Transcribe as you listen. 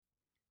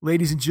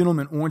Ladies and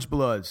gentlemen, Orange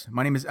Bloods,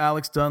 my name is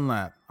Alex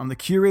Dunlap. I'm the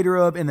curator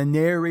of and the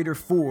narrator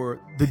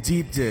for The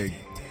Deep Dig.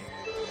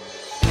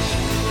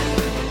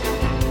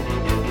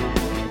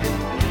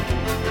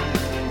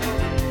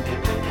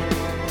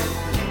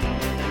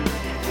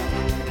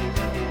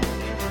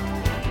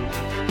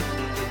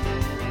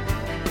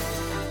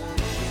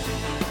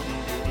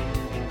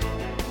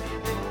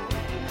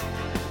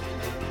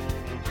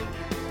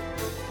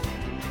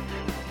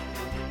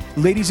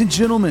 Ladies and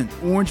gentlemen,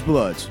 Orange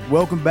Bloods,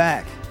 welcome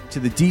back to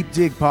the Deep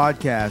Dig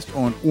podcast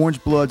on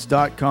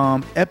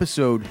orangebloods.com,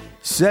 episode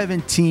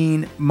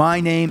 17.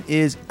 My name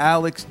is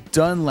Alex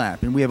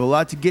Dunlap, and we have a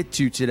lot to get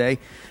to today.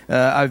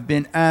 I've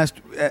been asked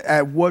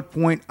at what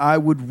point I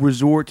would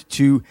resort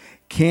to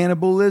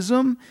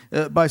cannibalism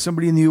by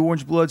somebody in the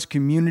Orange Bloods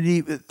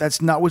community.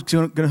 That's not what's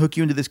going to hook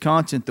you into this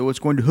content, though. What's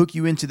going to hook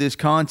you into this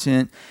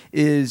content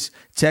is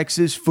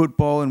Texas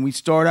football, and we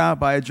start out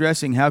by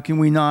addressing, how can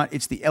we not?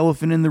 It's the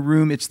elephant in the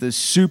room. It's the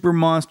super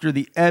monster,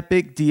 the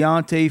epic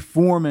D'Onta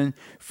Foreman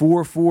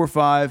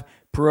 4.45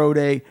 Pro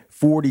Day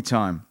 40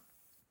 time.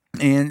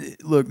 And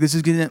look,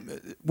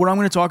 what I'm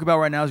going to talk about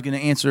right now is going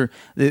to answer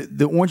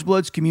the Orange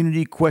Bloods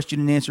community question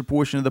and answer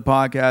portion of the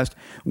podcast.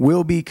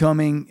 Will be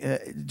coming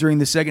during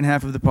the second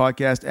half of the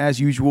podcast as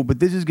usual,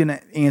 but this is going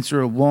to answer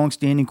a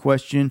long-standing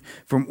question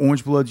from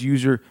Orange Bloods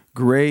user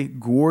Gray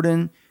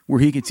Gordon, where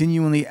he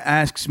continually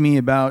asks me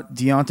about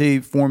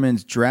D'Onta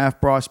Foreman's draft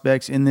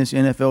prospects in this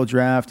NFL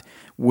draft,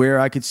 where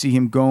I could see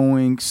him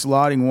going,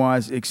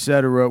 slotting-wise,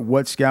 etc.,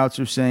 what scouts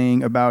are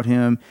saying about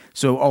him.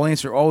 So I'll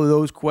answer all of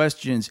those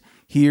questions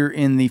here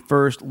in the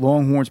first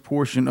Longhorns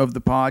portion of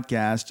the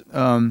podcast.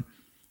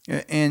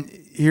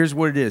 And here's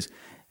what it is.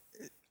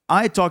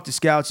 I had talked to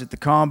scouts at the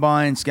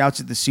Combine, scouts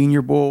at the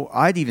Senior Bowl.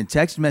 I'd even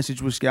text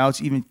message with scouts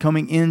even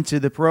coming into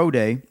the Pro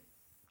Day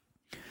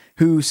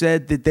who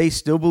said that they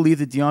still believe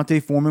that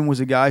D'Onta Foreman was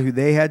a guy who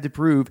they had to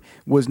prove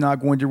was not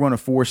going to run a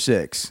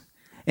 4.6.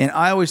 And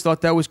I always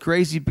thought that was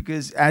crazy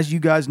because, as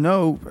you guys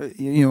know,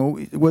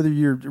 whether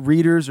you're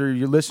readers or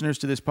you're listeners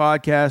to this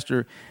podcast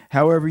or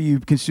however you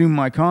consume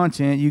my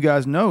content, you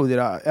guys know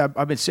that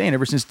I've been saying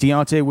ever since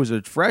D'Onta was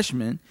a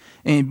freshman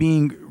and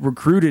being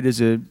recruited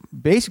as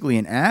basically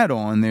an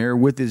add-on there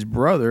with his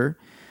brother,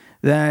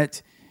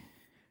 that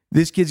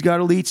this kid's got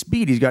elite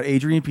speed. He's got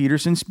Adrian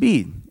Peterson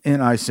speed.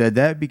 And I said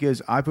that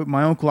because I put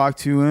my own clock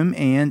to him,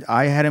 and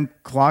I had him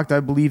clocked,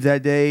 I believe,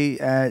 that day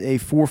at a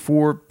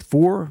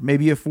 4.44,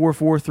 maybe a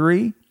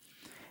 4.43.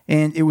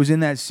 And it was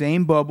in that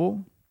same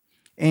bubble.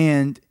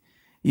 And,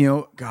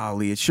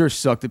 golly, it sure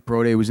sucked that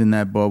Pro Day was in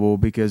that bubble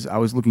because I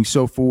was looking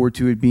so forward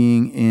to it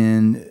being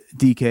in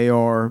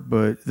DKR,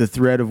 but the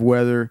threat of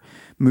weather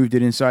moved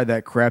it inside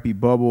that crappy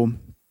bubble.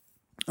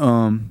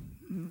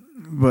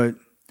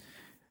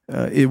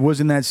 It was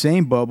in that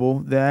same bubble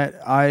that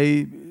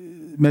I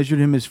measured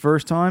him his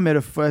first time at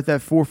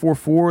that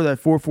 4.44,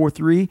 that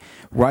 4.43,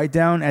 right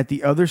down at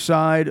the other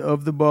side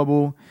of the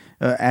bubble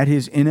at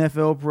his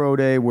NFL Pro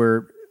Day,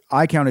 where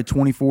I counted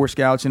 24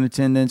 scouts in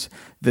attendance.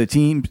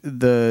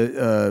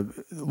 The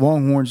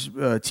Longhorns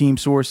team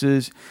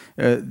sources,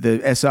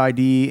 the SID,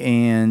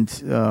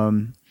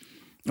 and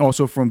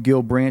also from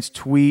Gil Brandt's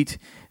tweet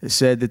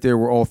said that there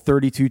were all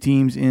 32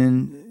 teams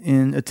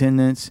in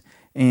attendance.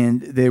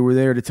 And they were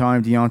there at the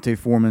time D'Onta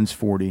Foreman's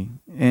 40.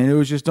 And it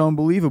was just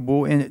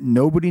unbelievable, and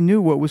nobody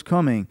knew what was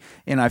coming.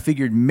 And I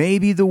figured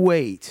maybe the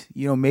weight,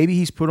 maybe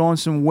he's put on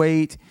some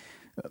weight.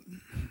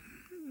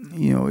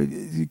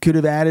 It could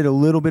have added a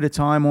little bit of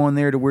time on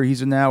there to where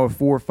he's now a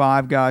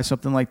 4.5 guy,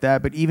 something like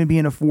that. But even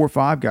being a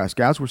 4.5 guy,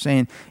 scouts were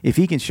saying, if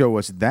he can show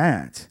us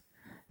that,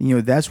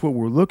 that's what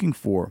we're looking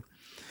for.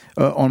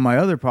 On my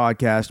other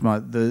podcast,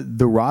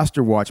 the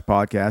Roster Watch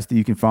podcast that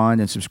you can find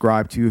and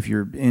subscribe to if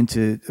you're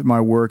into my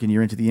work and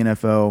you're into the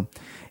NFL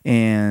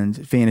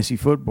and fantasy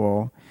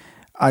football,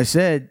 I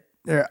said,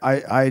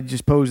 I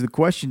just posed the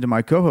question to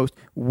my co-host,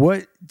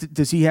 what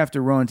does he have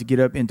to run to get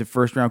up into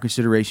first-round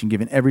consideration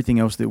given everything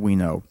else that we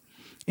know?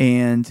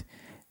 And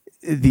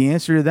the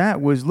answer to that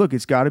was, look,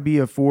 it's got to be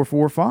a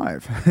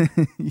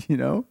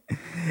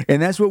 4.45, And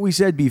that's what we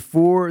said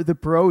before the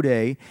Pro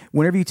Day,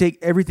 whenever you take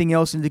everything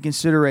else into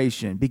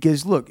consideration.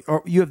 Because, look,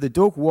 you have the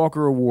Doak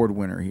Walker Award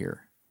winner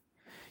here.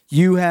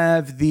 You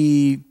have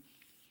the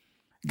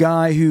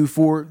guy who,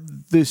 for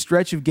the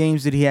stretch of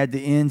games that he had to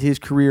end his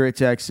career at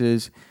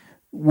Texas,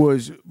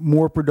 was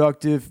more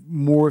productive,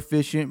 more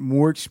efficient,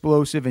 more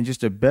explosive, and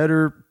just a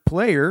better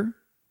player,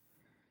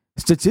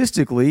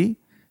 statistically,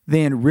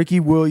 than Ricky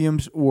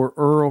Williams or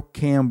Earl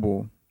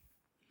Campbell.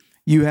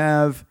 You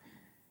have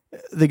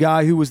the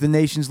guy who was the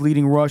nation's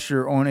leading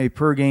rusher on a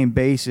per-game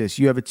basis.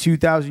 You have a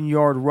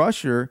 2,000-yard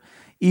rusher,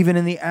 even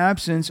in the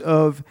absence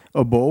of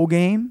a bowl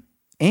game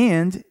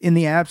and in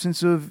the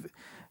absence of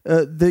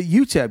the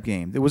UTEP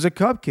game. There was a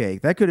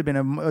cupcake. That could have been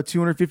a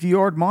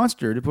 250-yard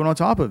monster to put on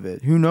top of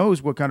it. Who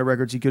knows what kind of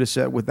records he could have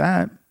set with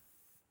that.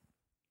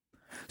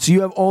 So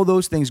you have all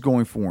those things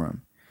going for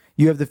him.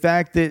 You have the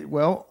fact that,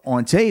 well,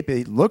 on tape,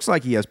 it looks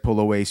like he has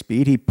pull-away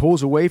speed. He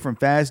pulls away from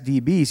fast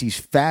DBs. He's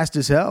fast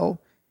as hell.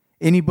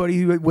 Anybody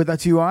who with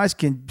two eyes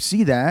can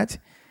see that.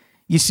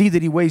 You see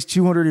that he weighs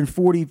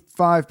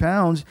 245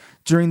 pounds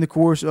during the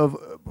course of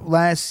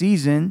last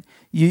season.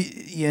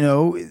 You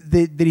know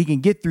that he can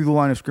get through the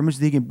line of scrimmage,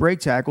 that he can break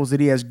tackles, that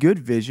he has good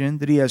vision,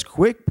 that he has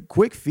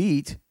quick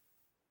feet.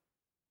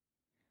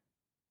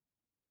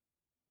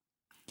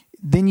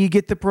 Then you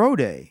get the pro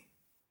day.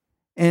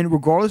 And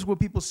regardless of what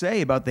people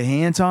say about the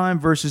hand time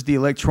versus the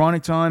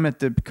electronic time at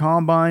the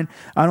combine,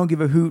 I don't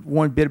give a hoot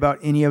one bit about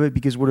any of it,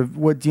 because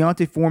what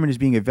D'Onta Foreman is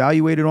being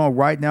evaluated on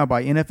right now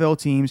by NFL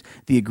teams,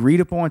 the agreed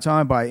upon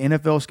time by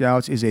NFL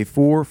scouts, is a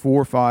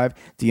 4.45.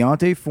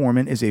 D'Onta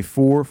Foreman is a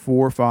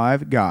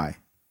 4.45 guy.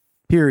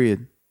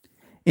 Period.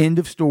 End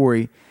of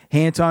story.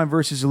 Hand time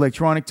versus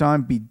electronic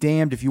time, be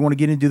damned if you want to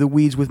get into the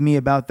weeds with me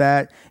about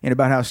that and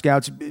about how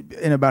scouts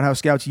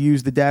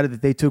use the data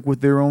that they took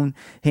with their own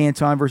hand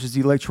time versus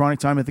the electronic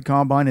time at the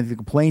combine, and the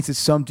complaints that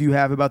some do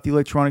have about the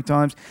electronic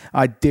times.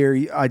 I dare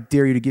you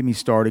to get me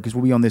started, because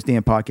we'll be on this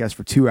damn podcast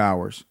for 2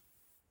 hours.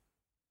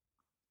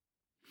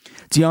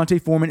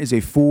 D'Onta Foreman is a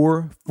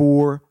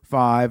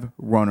 4.45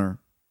 runner.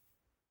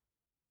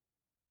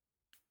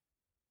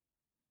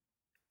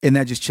 And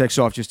that just checks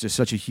off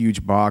such a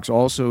huge box.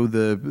 Also,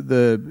 the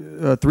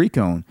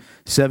 3-cone,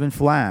 7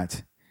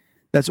 flat.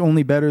 That's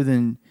only better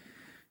than,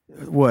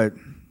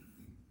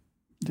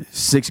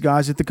 6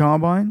 guys at the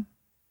combine?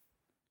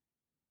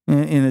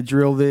 In a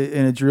drill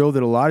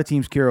that a lot of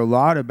teams care a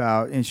lot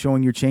about, and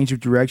showing your change of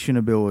direction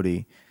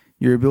ability,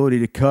 your ability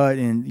to cut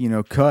in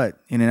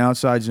an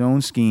outside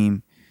zone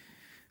scheme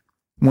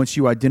once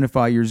you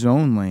identify your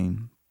zone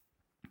lane.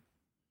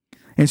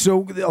 And so,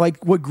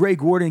 like what Greg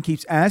Gordon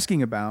keeps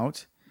asking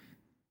about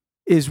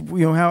is,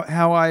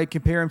 how I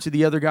compare him to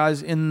the other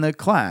guys in the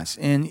class.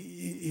 And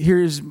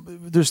here's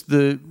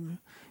the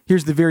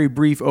very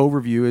brief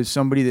overview as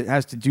somebody that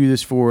has to do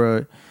this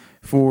for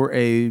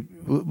a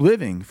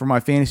living for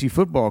my fantasy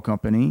football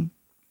company.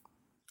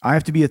 I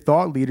have to be a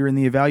thought leader in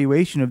the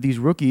evaluation of these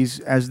rookies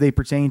as they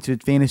pertain to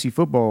fantasy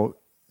football,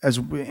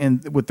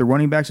 and with the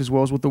running backs as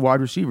well as with the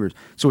wide receivers.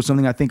 So it's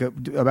something I think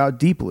about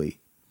deeply.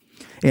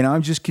 And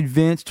I'm just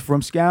convinced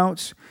from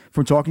scouts,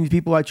 from talking to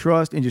people I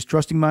trust, and just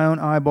trusting my own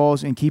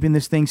eyeballs and keeping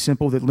this thing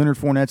simple, that Leonard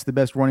Fournette's the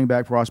best running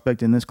back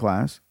prospect in this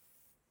class.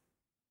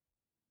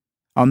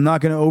 I'm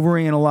not going to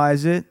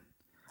overanalyze it.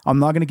 I'm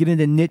not going to get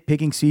into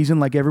nitpicking season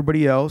like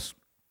everybody else.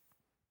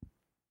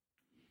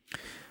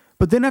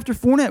 But then after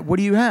Fournette, what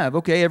do you have?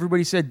 Okay,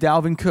 everybody said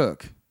Dalvin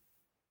Cook.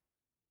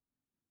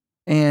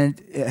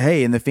 And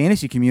hey, in the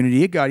fantasy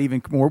community, it got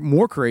even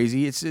more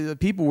crazy. It's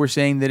people were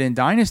saying that in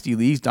dynasty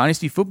leagues,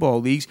 dynasty football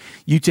leagues,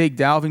 you take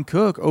Dalvin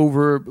Cook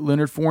over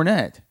Leonard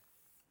Fournette.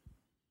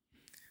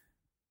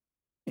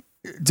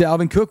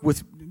 Dalvin Cook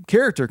with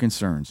character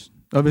concerns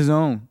of his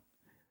own.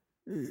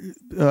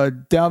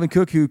 Dalvin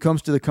Cook, who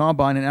comes to the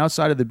combine and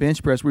outside of the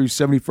bench press, where he's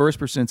 71st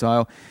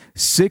percentile,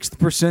 6th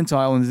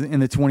percentile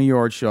in the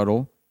 20-yard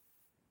shuttle,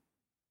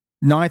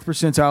 9th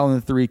percentile in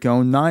the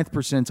 3-cone, 9th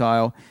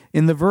percentile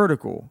in the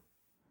vertical.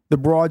 The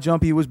broad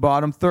jump, he was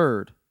bottom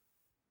 3rd.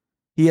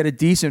 He had a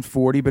decent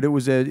 40, but it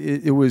was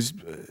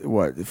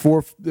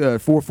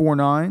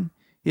 4.49.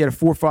 He had a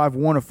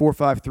 4.51, a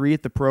 4.53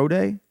 at the pro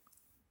day.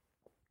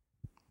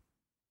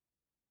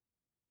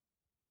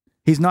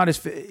 He's not as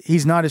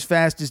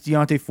fast as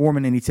D'Onta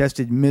Foreman, and he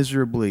tested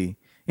miserably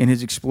in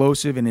his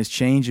explosive and his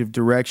change of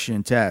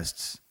direction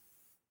tests.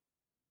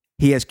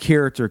 He has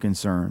character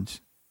concerns.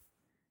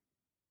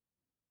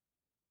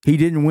 He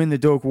didn't win the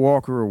Doak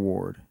Walker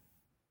Award.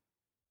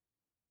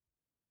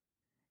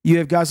 You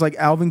have guys like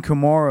Alvin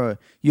Kamara.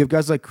 You have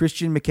guys like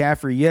Christian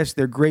McCaffrey. Yes,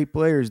 they're great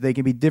players. They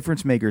can be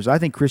difference makers. I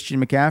think Christian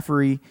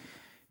McCaffrey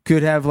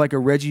could have like a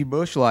Reggie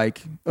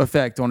Bush-like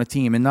effect on a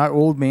team, and not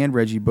old man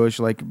Reggie Bush,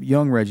 like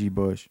young Reggie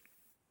Bush.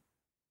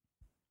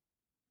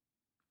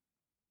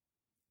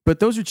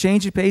 But those are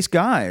change of pace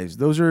guys.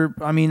 Those are,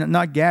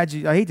 not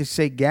gadget. I hate to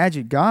say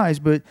gadget guys,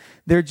 but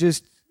they're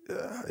just,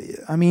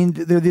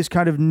 they're this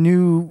kind of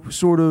new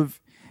sort of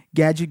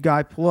gadget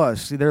guy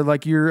plus. They're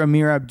like your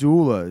Amir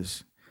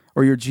Abdullahs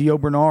or your Gio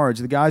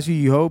Bernards, the guys who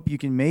you hope you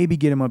can maybe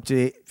get them up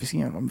to,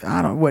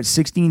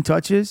 16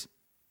 touches.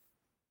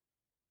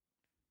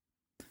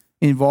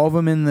 Involve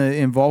them in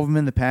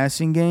the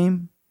passing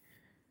game.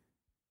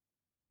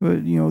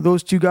 But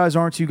those two guys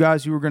aren't two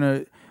guys who are going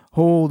to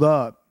hold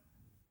up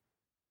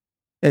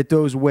at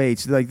those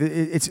weights. Like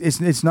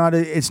it's not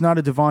a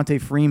Devontae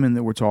Freeman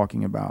that we're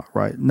talking about,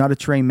 right? Not a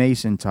Trey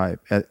Mason type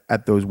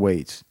at those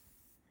weights.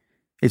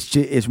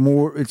 It's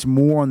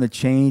more on the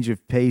change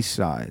of pace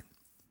side.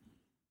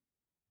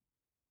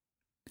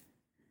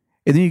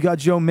 And then you got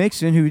Joe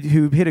Mixon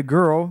who hit a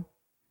girl.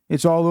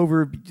 It's all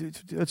over.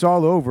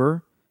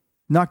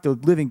 Knocked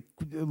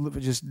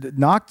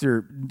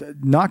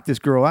this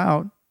girl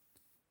out.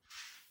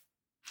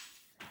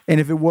 And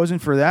if it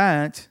wasn't for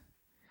that,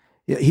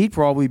 he'd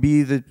probably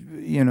be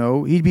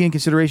he'd be in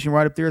consideration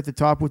right up there at the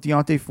top with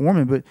D'Onta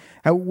Foreman. But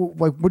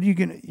what are you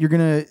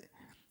gonna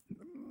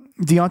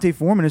D'Onta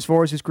Foreman, as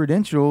far as his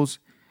credentials,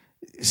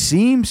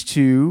 seems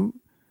to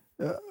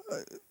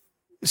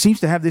seems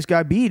to have this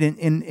guy beat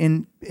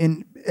in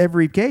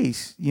every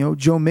case.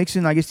 Joe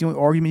Mixon, I guess the only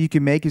argument you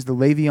can make is the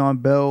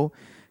Le'Veon Bell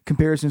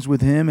comparisons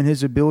with him and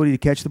his ability to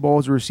catch the ball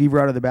as a receiver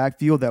out of the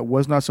backfield. That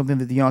was not something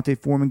that D'Onta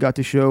Foreman got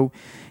to show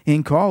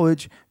in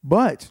college.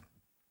 But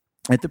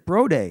at the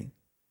pro day,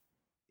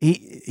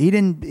 he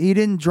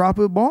didn't drop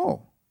a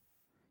ball.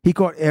 He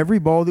caught every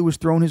ball that was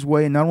thrown his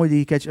way, and not only did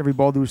he catch every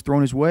ball that was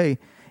thrown his way,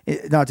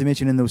 not to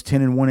mention in those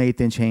 10 and 1/8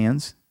 inch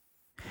hands,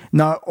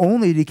 not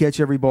only did he catch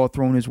every ball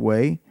thrown his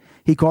way,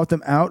 he caught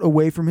them out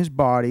away from his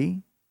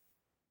body.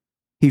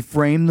 He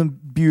framed them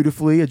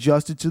beautifully,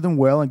 adjusted to them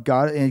well, and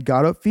got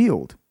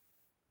upfield.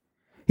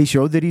 He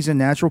showed that he's a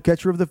natural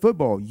catcher of the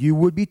football. You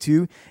would be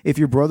too if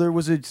your brother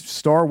was a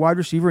star wide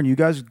receiver and you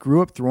guys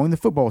grew up throwing the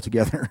football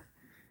together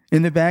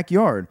in the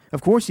backyard.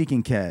 Of course he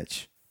can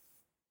catch.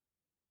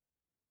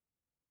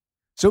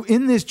 So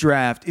in this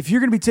draft, if you're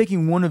going to be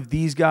taking one of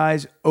these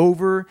guys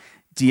over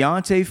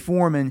D'Onta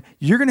Foreman,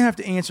 you're going to have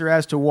to answer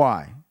as to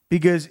why.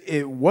 Because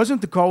it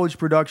wasn't the college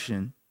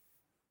production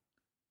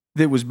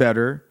that was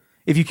better.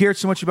 If you cared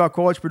so much about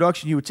college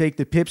production, you would take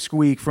the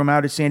pipsqueak from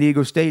out at San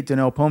Diego State,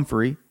 Donnell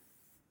Pumphrey,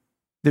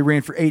 that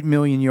ran for 8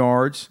 million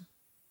yards.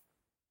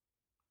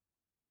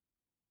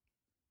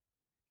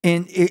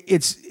 And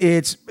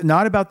it's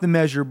not about the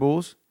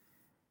measurables,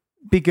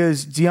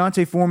 because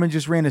D'Onta Foreman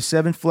just ran a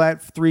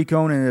 7-flat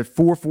 3-cone and a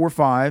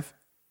 4.45.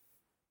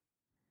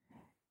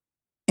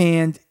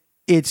 And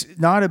it's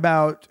not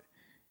about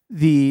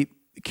the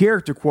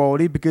character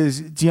quality,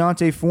 because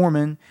D'Onta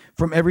Foreman,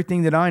 from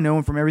everything that I know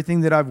and from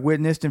everything that I've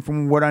witnessed and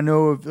from what I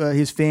know of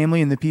his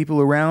family and the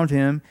people around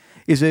him,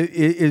 is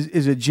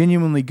a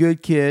genuinely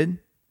good kid.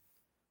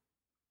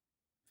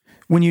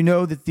 When you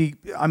know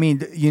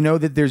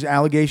that there's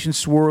allegations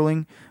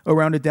swirling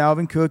around a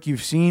Dalvin Cook,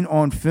 you've seen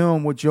on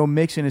film what Joe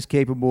Mixon is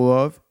capable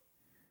of,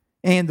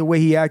 and the way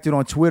he acted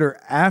on Twitter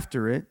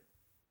after it.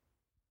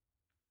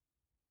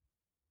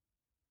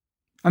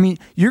 I mean,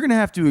 you're going to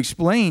have to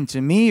explain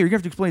to me, or you're going to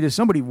have to explain to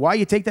somebody why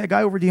you take that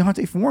guy over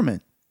D'Onta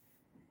Foreman.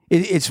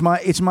 It's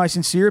my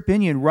sincere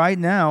opinion right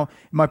now,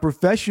 my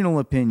professional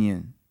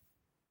opinion,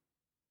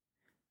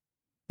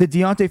 that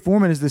D'Onta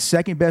Foreman is the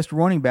second best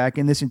running back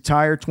in this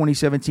entire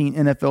 2017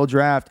 NFL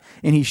draft,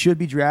 and he should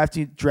be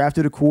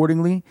drafted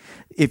accordingly.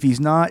 If he's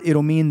not,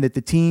 it'll mean that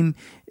the team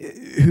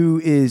who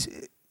is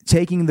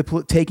taking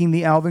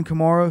the Alvin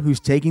Kamara, who's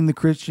taking the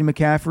Christian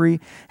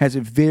McCaffrey, has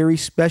a very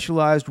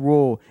specialized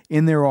role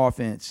in their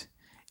offense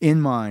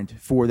in mind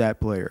for that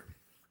player.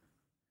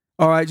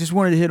 All right, just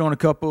wanted to hit on a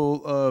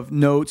couple of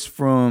notes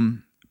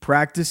from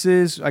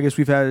practices. I guess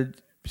we've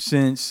had,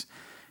 since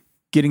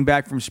getting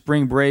back from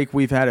spring break,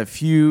 we've had a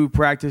few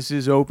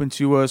practices open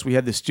to us. We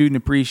had the student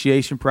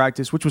appreciation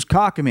practice, which was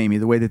cockamamie,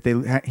 the way that they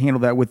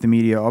handled that with the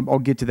media. I'll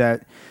get to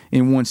that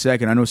in 1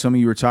 second. I know some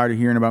of you are tired of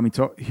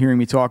hearing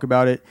me talk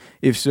about it.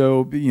 If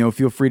so,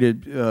 feel free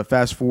to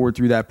fast forward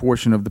through that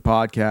portion of the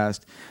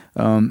podcast.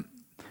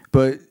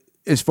 But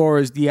as far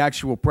as the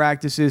actual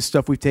practices,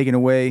 stuff we've taken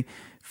away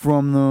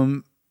from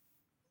them,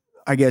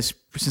 I guess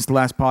since the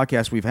last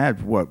podcast we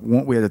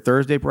had a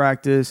Thursday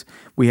practice.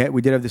 We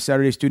did have the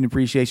Saturday student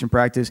appreciation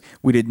practice.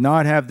 We did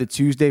not have the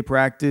Tuesday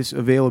practice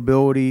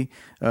availability.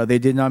 They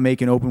did not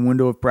make an open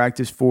window of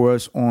practice for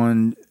us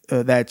on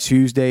that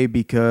Tuesday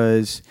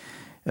because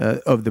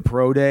of the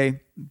pro day,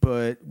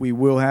 but we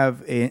will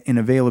have an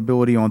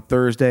availability on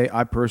Thursday.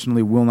 I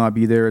personally will not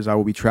be there, as I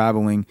will be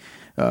traveling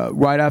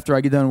right after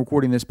I get done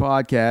recording this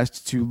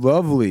podcast to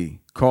lovely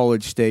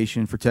College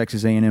Station for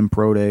Texas A&M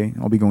Pro Day.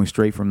 I'll be going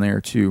straight from there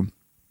to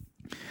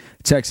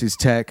Texas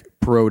Tech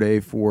Pro Day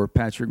for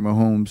Patrick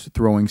Mahomes'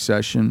 throwing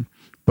session.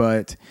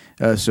 But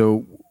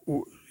so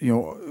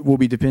we'll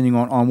be depending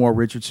on Anwar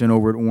Richardson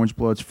over at Orange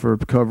Bloods for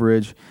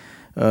coverage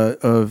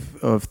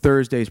of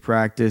Thursday's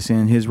practice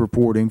and his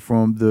reporting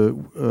from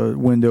the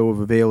window of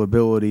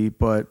availability.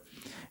 But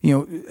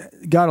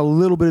got a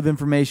little bit of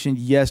information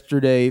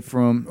yesterday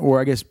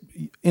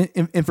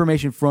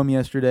information from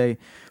yesterday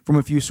from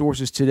a few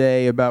sources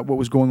today about what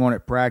was going on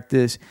at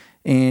practice.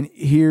 And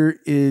here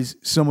is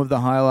some of the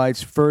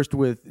highlights. First,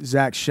 with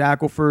Zach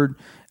Shackelford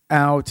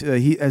out.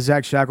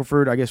 Zach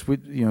Shackelford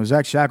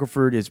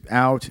is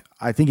out.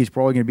 I think he's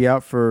probably going to be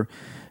out for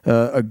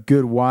a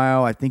good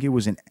while. I think it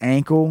was an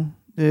ankle.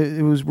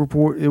 It was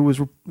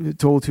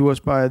told to us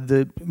by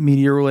the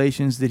media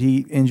relations that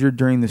he injured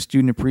during the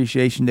Student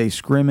Appreciation Day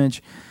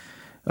scrimmage.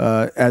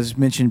 As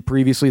mentioned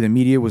previously, the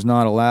media was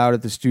not allowed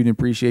at the Student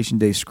Appreciation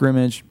Day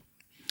scrimmage.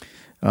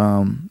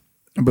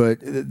 But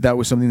that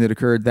was something that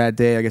occurred that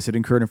day. I guess it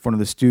occurred in front of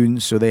the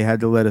students, so they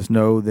had to let us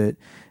know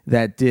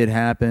that did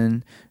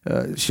happen.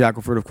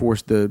 Shackelford, of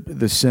course,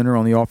 the center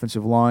on the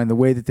offensive line, the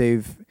way that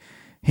they've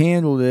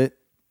handled it,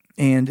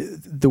 and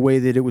the way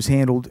that it was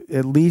handled,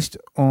 at least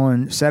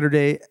on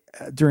Saturday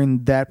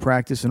during that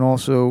practice, and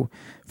also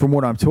from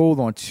what I'm told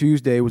on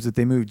Tuesday, was that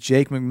they moved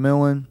Jake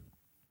McMillan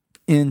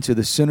into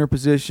the center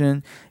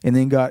position and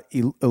then got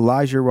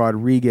Elijah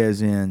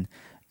Rodriguez in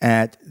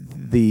at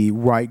the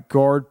right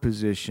guard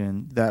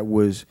position that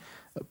was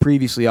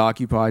previously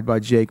occupied by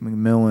Jake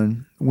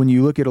McMillan. When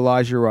you look at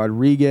Elijah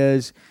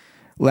Rodriguez,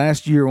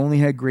 last year only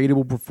had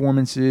gradable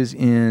performances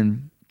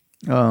in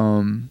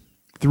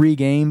 3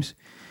 games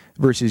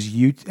versus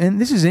Utah.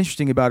 And this is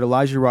interesting about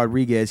Elijah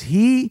Rodriguez.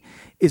 He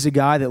is a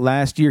guy that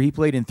last year he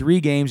played in 3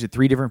 games at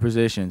 3 different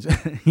positions.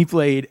 He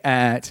played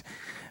at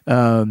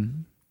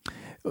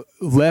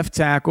left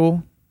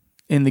tackle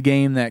in the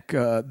game that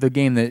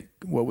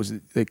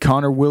that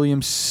Connor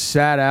Williams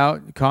sat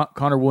out.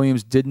 Connor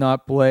Williams did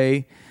not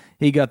play.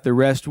 He got the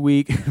rest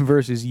week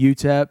versus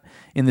UTEP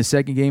in the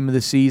second game of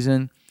the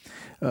season.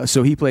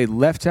 So he played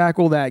left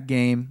tackle that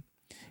game.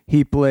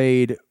 He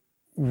played.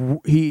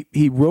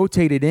 He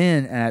rotated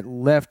in at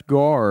left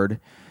guard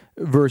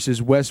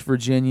versus West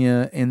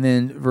Virginia, and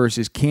then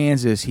versus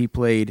Kansas he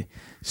played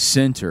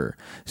center.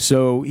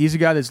 So he's a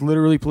guy that's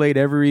literally played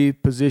every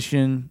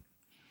position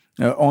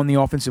on the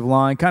offensive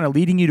line, kind of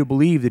leading you to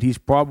believe that he's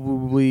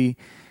probably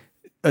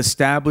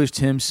established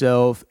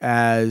himself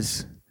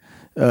as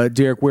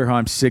Derek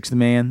Wareheim's 6th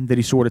man that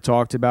he sort of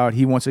talked about.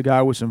 He wants a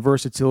guy with some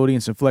versatility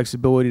and some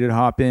flexibility to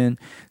hop in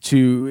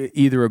to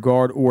either a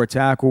guard or a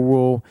tackle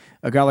role.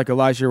 A guy like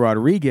Elijah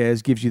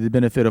Rodriguez gives you the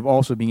benefit of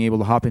also being able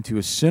to hop into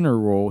a center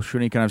role should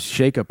any kind of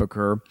shakeup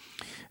occur.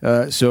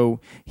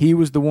 So he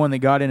was the one that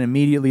got in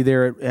immediately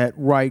there at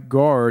right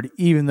guard,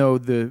 even though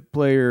the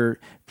player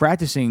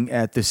practicing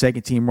at the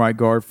second team right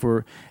guard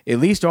for at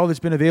least all that's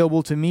been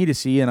available to me to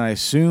see, and I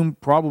assume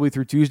probably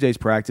through Tuesday's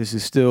practice,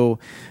 is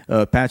still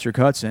Patrick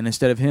Hudson.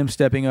 Instead of him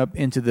stepping up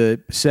into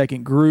the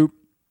second group,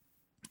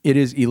 it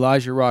is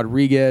Elijah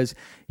Rodriguez.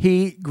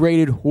 He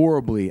graded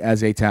horribly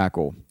as a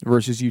tackle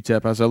versus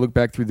UTEP. As I look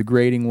back through the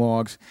grading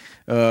logs,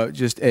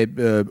 just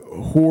a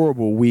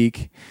horrible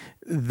week.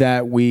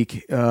 That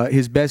week,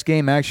 his best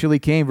game actually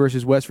came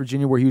versus West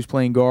Virginia, where he was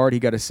playing guard. He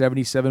got a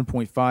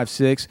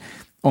 77.56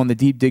 on the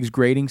Deep Digs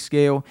grading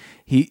scale.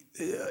 He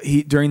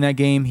during that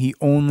game, he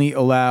only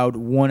allowed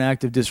 1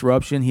 active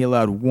disruption. He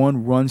allowed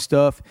 1 run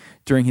stuff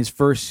during his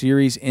first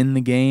series in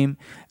the game.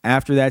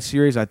 After that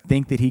series, I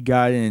think that he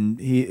got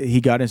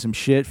in some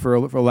shit for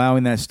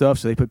allowing that stuff.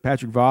 So they put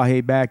Patrick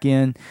Vahe back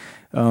in.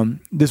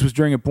 This was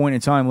during a point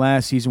in time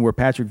last season where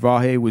Patrick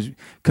Vahe was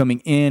coming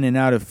in and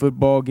out of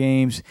football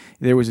games.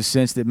 There was a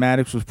sense that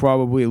Maddox was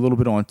probably a little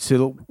bit on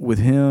tilt with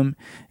him,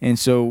 and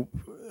so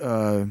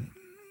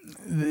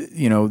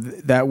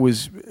that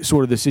was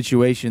sort of the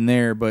situation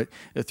there. But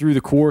through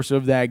the course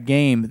of that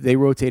game, they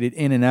rotated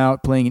in and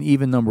out, playing an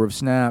even number of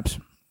snaps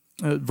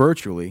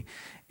virtually.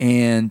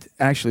 And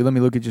actually, let me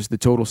look at just the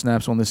total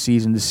snaps on the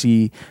season to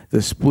see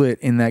the split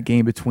in that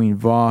game between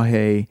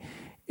Vahe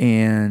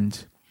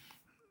and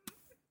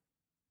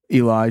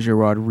Elijah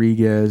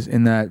Rodriguez.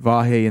 In that,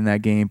 Vahe in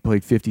that game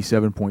played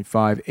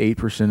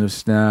 57.58% of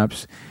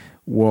snaps,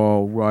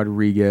 while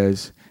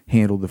Rodriguez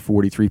handled the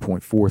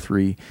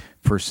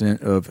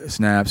 43.43% of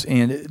snaps.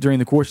 And during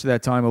the course of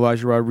that time,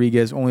 Elijah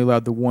Rodriguez only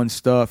allowed the 1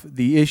 stuff.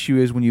 The issue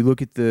is when you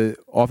look at the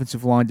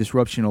offensive line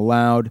disruption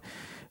allowed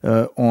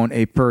on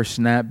a per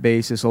snap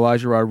basis,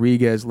 Elijah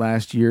Rodriguez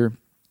last year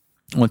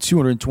on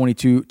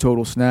 222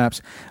 total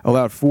snaps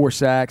allowed 4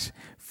 sacks,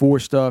 4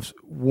 stuffs,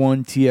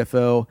 1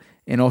 TFL,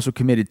 and also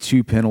committed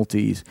 2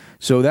 penalties.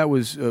 So that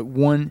was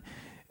 1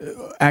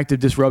 active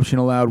disruption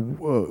allowed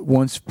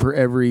once per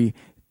every,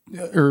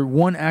 or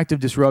 1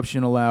 active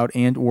disruption allowed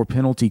and or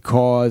penalty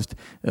caused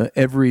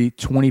every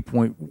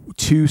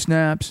 20.2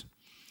 snaps.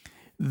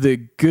 The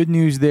good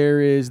news there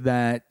is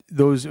that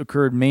those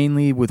occurred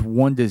mainly with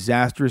 1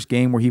 disastrous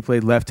game where he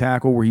played left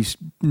tackle, where he's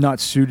not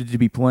suited to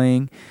be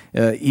playing,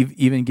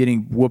 even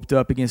getting whooped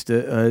up against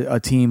a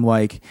team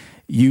like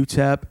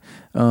UTEP.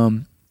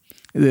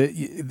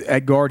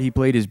 At guard, he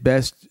played his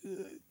best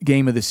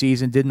game of the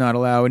season, did not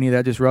allow any of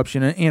that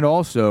disruption. And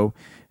also,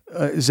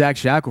 Zach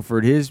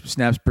Shackelford, his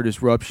snaps per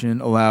disruption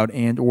allowed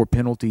and or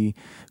penalty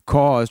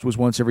caused was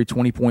once every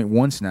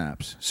 20.1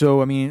 snaps.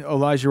 So, I mean,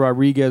 Elijah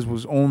Rodriguez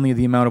was only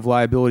the amount of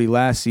liability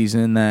last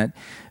season that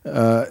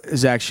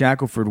Zach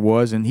Shackelford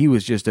was, and he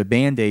was just a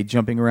Band-Aid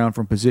jumping around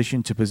from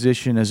position to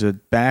position as a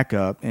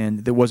backup,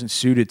 and that wasn't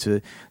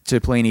suited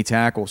to play any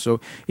tackle. So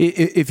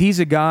if he's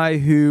a guy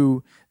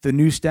who the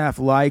new staff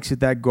likes at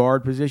that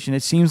guard position,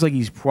 it seems like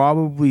he's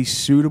probably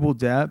suitable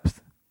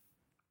depth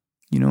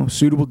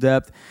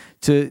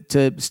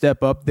to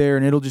step up there,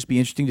 and it'll just be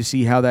interesting to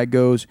see how that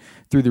goes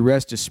through the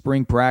rest of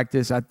spring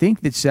practice. I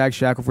think that Zach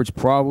Shackelford's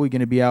probably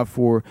going to be out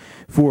for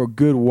a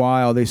good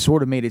while. They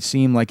sort of made it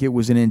seem like it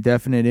was an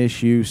indefinite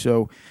issue,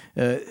 so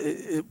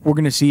we're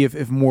going to see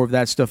if more of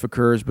that stuff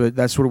occurs, but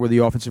that's sort of where the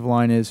offensive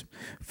line is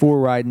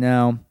for right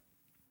now.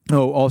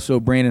 Oh,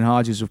 also Brandon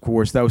Hodges, of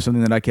course. That was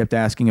something that I kept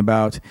asking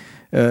about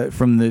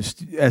from the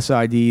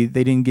SID.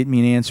 They didn't get me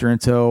an answer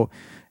until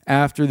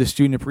after the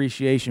student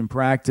appreciation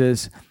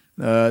practice.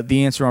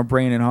 The answer on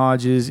Brandon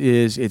Hodges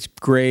is it's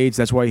grades.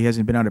 That's why he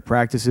hasn't been out of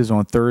practices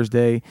on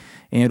Thursday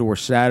and or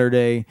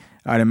Saturday.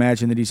 I'd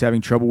imagine that he's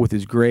having trouble with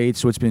his grades,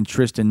 so it's been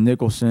Tristan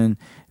Nicholson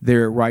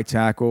there at right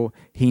tackle.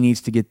 He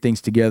needs to get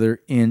things together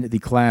in the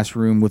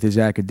classroom with his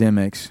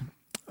academics.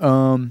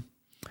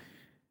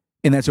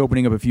 And that's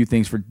opening up a few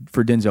things for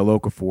Denzel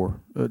Okafor.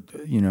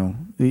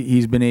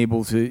 He's been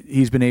able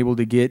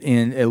to get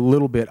in a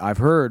little bit, I've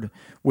heard,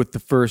 with the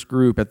first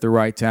group at the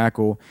right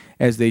tackle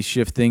as they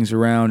shift things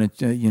around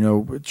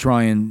and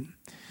try and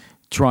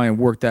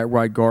work that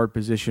right guard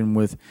position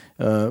with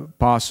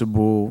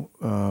possible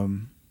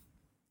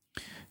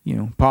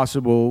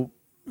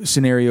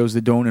scenarios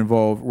that don't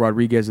involve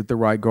Rodriguez at the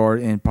right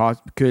guard and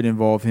could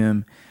involve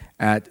him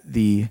at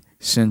the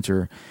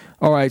center.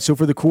 All right, so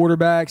for the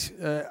quarterbacks,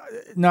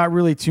 not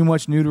really too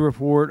much new to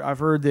report. I've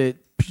heard that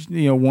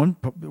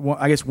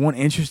one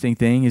interesting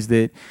thing is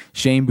that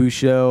Shane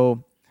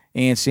Buechele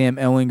and Sam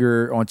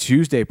Ehlinger on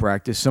Tuesday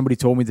practice, somebody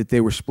told me that they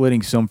were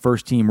splitting some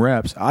first-team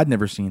reps. I'd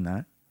never seen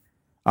that.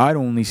 I'd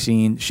only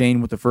seen Shane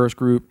with the first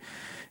group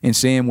and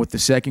Sam with the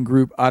second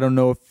group. I don't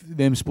know if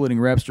them splitting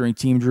reps during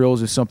team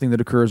drills is something that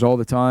occurs all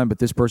the time, but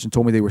this person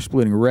told me they were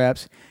splitting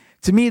reps.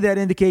 To me, that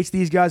indicates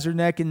these guys are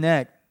neck and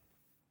neck.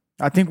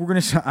 I think we're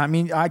going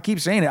to – I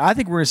keep saying it. I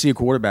think we're going to see a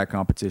quarterback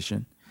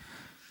competition.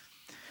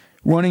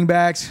 Running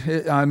backs,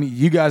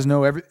 you guys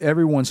know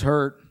everyone's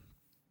hurt.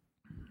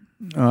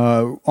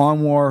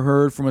 Anwar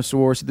heard from a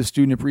source at the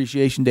Student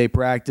Appreciation Day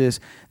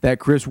practice that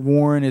Chris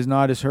Warren is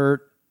not as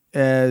hurt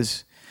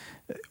as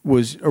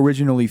was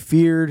originally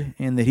feared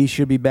and that he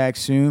should be back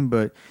soon.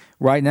 But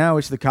right now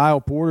it's the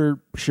Kyle Porter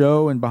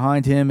show, and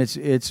behind him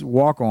it's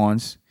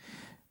walk-ons.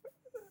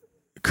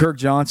 Kirk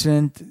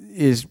Johnson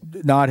is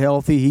not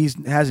healthy. He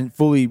hasn't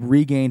fully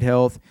regained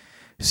health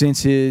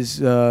since his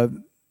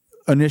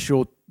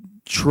initial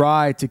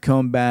try to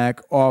come back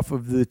off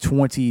of the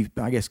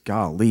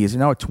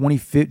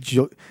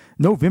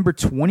November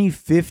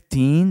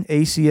 2015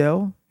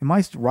 ACL. Am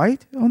I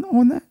right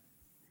on that?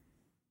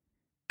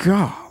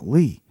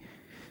 Golly.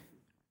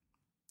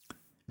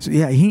 So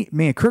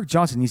yeah, Kirk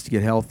Johnson needs to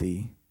get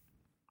healthy.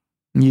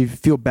 You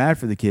feel bad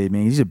for the kid,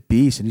 man. He's a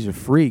beast and he's a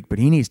freak, but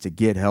he needs to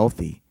get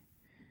healthy.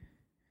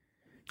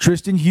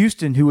 Tristan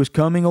Houston, who was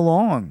coming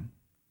along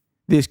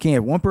this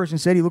camp. One person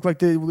said he looked like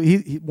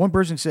one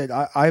person said,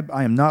 I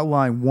am not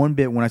lying one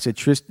bit when I said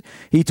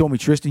he told me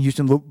Tristan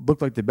Houston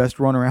looked like the best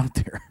runner out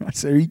there. I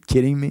said, are you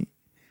kidding me?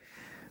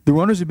 The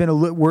runners have been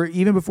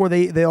even before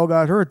they all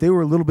got hurt, they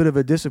were a little bit of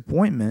a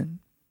disappointment.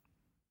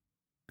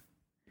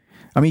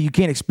 You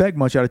can't expect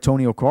much out of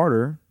Tonio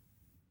Carter.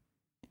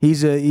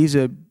 He's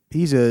a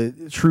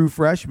true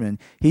freshman.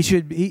 He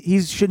shouldn't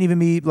even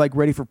be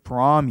ready for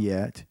prom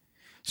yet.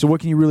 So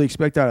what can you really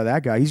expect out of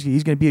that guy?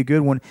 He's going to be a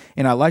good one.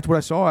 And I liked what I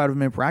saw out of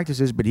him in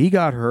practices, but he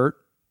got hurt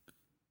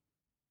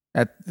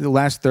at the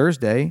last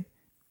Thursday.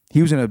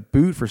 He was in a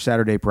boot for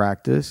Saturday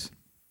practice.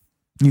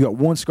 You got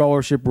one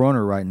scholarship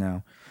runner right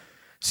now.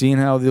 Seeing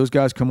how those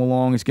guys come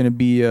along is going to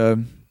be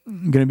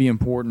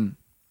important.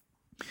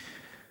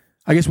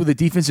 I guess with the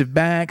defensive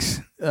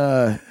backs,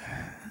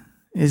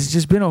 it's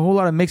just been a whole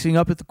lot of mixing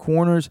up at the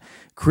corners.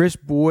 Chris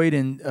Boyd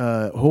and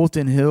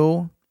Holton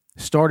Hill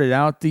started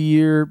out the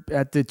year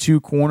at the two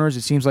corners.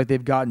 It seems like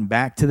they've gotten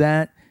back to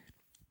that.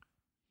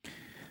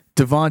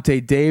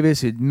 Devontae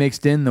Davis had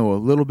mixed in, though, a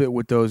little bit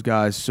with those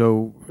guys.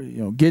 So,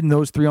 getting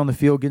those three on the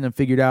field, getting them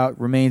figured out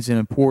remains an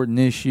important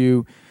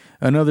issue.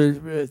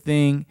 Another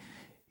thing,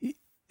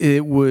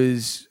 it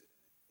was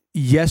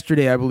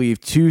yesterday, I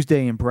believe,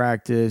 Tuesday in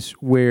practice,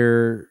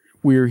 where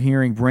we were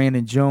hearing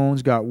Brandon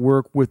Jones got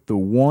work with the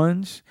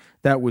ones.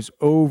 That was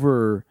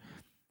over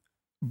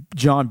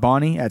John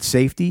Bonney at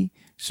safety.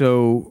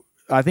 So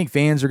I think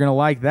fans are going to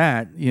like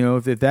that.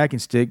 If that can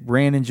stick,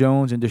 Brandon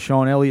Jones and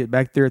Deshaun Elliott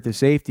back there at the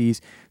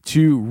safeties,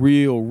 two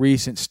real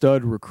recent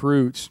stud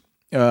recruits.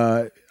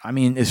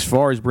 As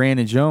far as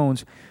Brandon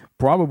Jones,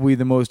 probably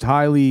the most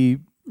highly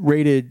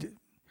rated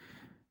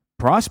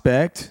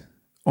prospect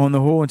on the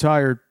whole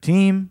entire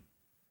team.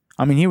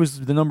 He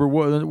was the number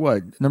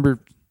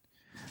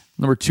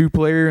two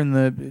player in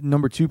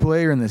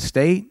the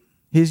state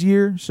his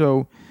year.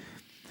 So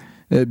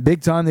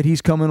big time that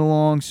he's coming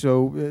along.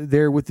 So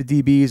there with the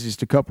DBs,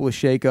 just a couple of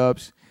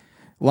shakeups.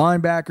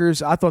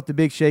 Linebackers, I thought the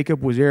big shakeup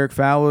was Eric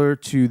Fowler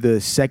to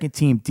the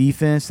second-team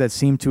defense. That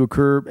seemed to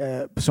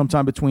occur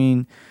sometime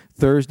between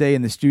Thursday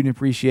and the Student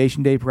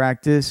Appreciation Day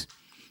practice.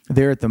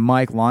 There at the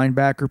Mike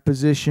linebacker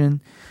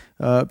position.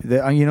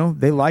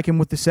 They like him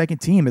with the second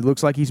team. It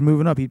looks like he's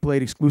moving up. He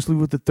played exclusively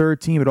with the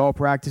third team at all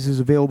practices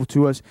available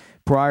to us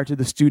prior to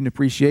the Student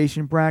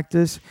Appreciation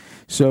practice.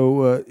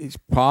 So it's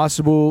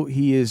possible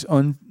he is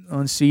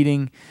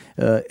unseating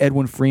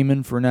Edwin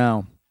Freeman for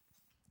now.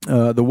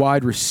 The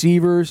wide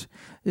receivers,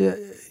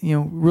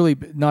 really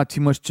not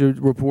too much to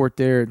report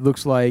there. It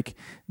looks like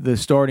the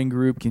starting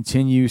group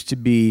continues to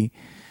be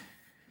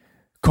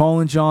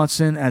Colin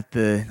Johnson at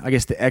the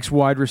X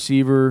wide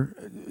receiver,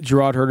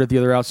 Gerard Hurd at the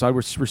other outside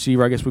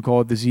receiver, I guess we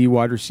call it the Z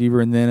wide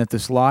receiver, and then at the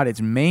slot,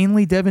 it's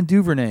mainly Devin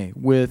Duvernay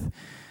with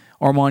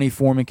Armani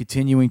Foreman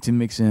continuing to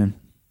mix in.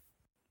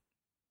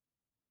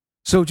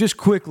 So just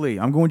quickly,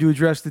 I'm going to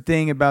address the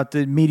thing about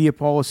the media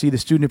policy, the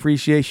Student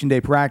Appreciation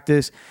Day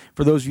practice.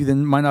 For those of you that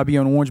might not be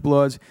on Orange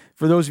Bloods,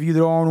 for those of you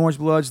that are on Orange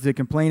Bloods that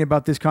complain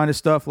about this kind of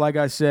stuff, like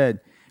I said,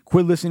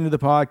 quit listening to the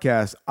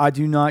podcast. I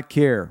do not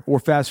care. Or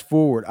fast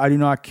forward. I do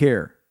not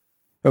care.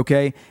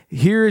 Okay?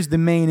 Here is the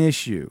main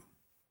issue.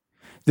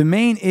 The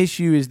main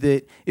issue is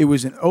that it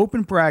was an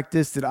open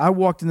practice that I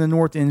walked in the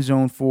north end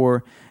zone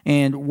for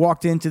and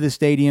walked into the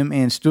stadium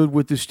and stood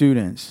with the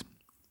students.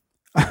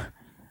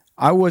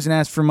 I wasn't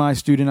asked for my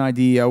student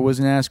ID. I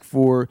wasn't asked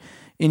for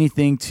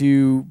anything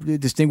to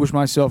distinguish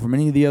myself from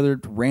any of the other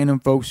random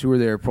folks who were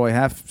there, probably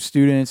half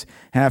students,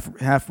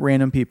 half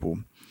random people.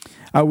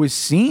 I was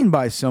seen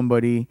by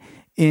somebody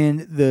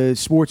in the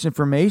sports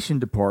information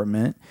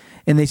department,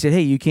 and they said,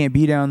 hey, you can't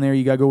be down there.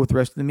 You got to go with the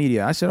rest of the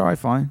media. I said, all right,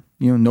 fine.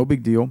 No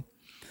big deal.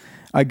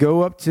 I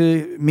go up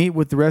to meet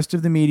with the rest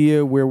of the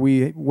media where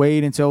we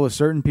wait until a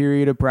certain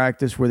period of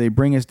practice where they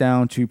bring us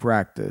down to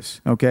practice,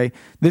 okay?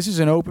 This is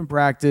an open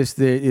practice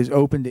that is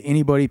open to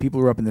anybody.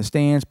 People are up in the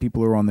stands.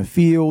 People are on the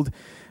field.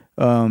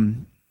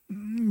 You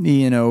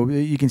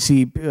can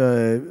see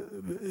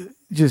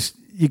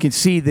you can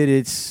see that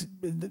it's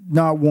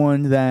not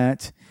one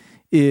that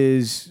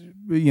is,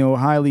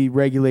 highly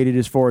regulated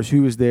as far as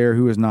who is there,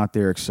 who is not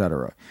there,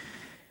 etc.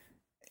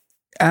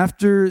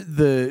 After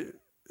the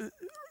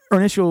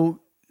initial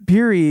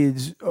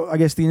periods, I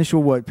guess the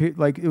initial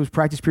it was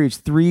practice periods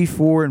 3,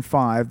 4, and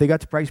 5. They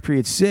got to practice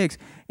period 6,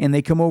 and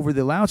they come over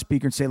the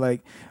loudspeaker and say,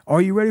 like,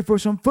 "Are you ready for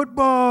some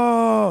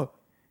football?"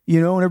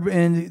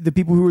 And the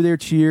people who were there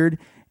cheered,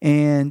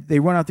 and they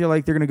run out there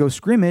like they're going to go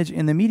scrimmage,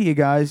 and the media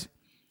guys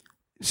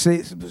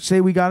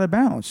say we got to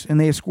bounce, and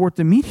they escort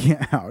the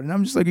media out. And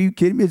I'm just like, are you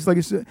kidding me? It's like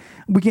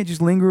we can't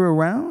just linger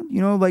around,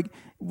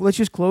 let's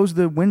just close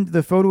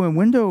the photo and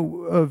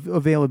window of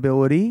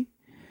availability.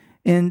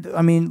 And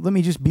I mean, let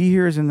me just be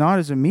here not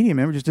as a media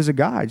member, just as a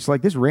guy, just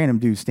like this random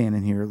dude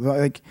standing here, and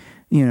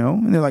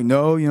they're like,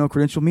 no,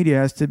 credential media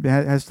has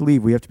to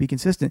leave. We have to be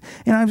consistent.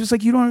 And I'm just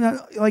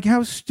like,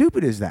 how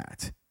stupid is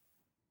that?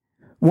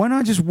 Why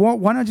not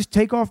just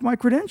take off my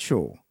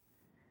credential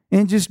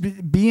and just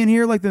be in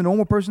here like the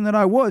normal person that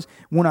I was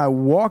when I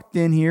walked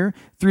in here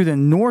through the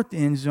north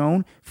end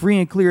zone, free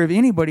and clear of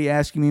anybody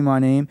asking me my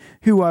name,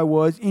 who I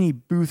was, any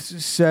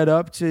booths set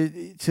up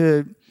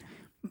to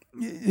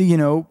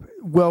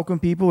welcome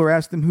people or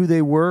ask them who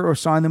they were or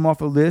sign them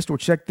off a list or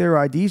check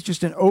their IDs,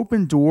 just an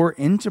open door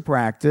into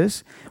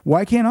practice.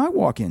 Why can't I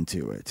walk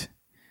into it?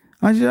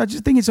 I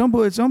just think it's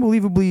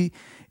unbelievably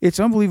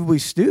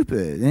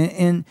stupid.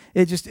 And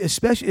it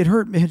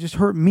just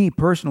hurt me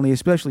personally,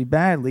 especially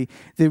badly,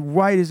 that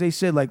right as they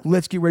said, like,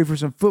 let's get ready for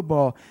some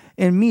football.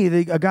 And me,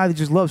 a guy that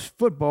just loves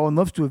football and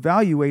loves to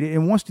evaluate it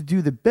and wants to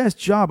do the best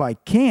job I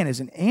can as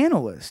an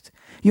analyst.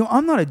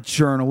 I'm not a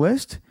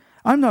journalist.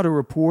 I'm not a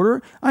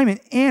reporter. I'm an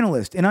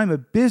analyst, and I'm a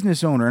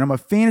business owner, and I'm a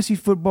fantasy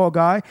football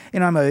guy,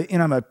 and I'm a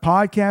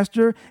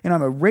podcaster, and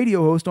I'm a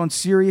radio host on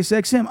Sirius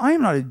XM. I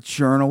am not a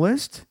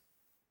journalist.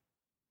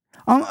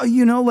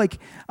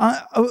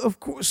 Of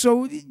course.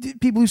 So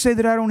people who say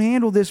that I don't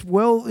handle this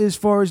well as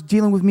far as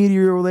dealing with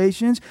media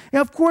relations,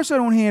 of course I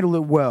don't handle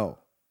it well.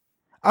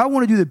 I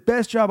want to do the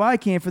best job I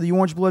can for the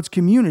Orange Bloods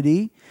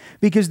community,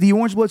 because the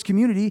Orange Bloods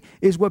community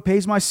is what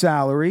pays my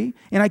salary,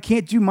 and I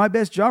can't do my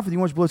best job for the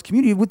Orange Bloods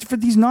community for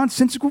these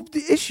nonsensical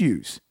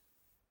issues.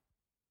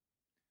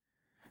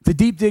 The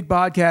Deep Dig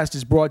Podcast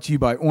is brought to you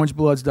by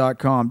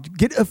OrangeBloods.com.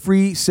 Get a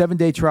free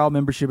 7-day trial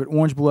membership at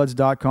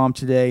OrangeBloods.com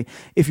today.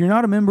 If you're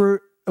not a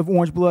member of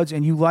Orange Bloods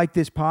and you like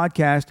this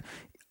podcast,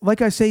 like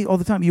I say all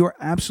the time, you are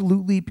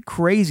absolutely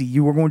crazy.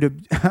 You're going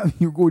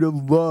to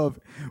love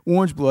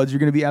Orange Bloods. You're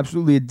going to be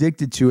absolutely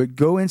addicted to it.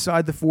 Go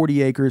inside the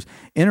 40 acres,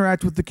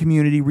 interact with the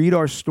community, read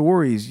our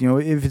stories.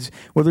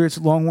 Whether it's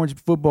Longhorns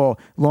football,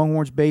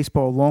 Longhorns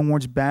baseball,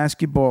 Longhorns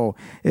basketball,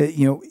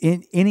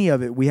 in any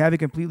of it, we have it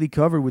completely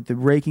covered with the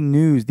breaking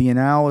news, the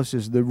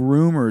analysis, the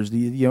rumors,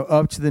 the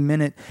up to the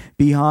minute,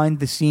 behind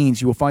the scenes.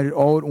 You will find it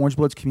all at Orange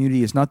Bloods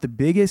community. It's not the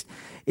biggest.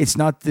 It's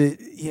not the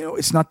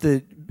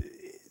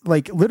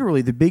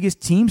literally the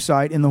biggest team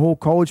site in the whole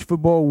college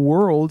football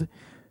world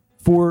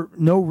for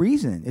no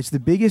reason. It's the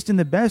biggest and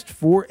the best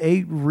for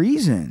a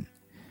reason.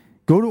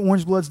 Go to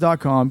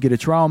OrangeBloods.com, get a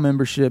trial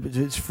membership.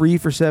 It's free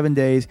for 7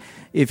 days.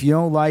 If you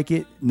don't like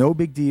it, no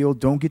big deal.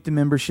 Don't get the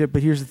membership.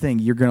 But here's the thing.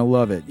 You're going to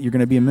love it. You're going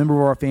to be a member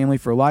of our family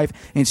for life.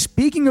 And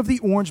speaking of the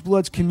Orange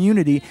Bloods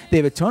community, they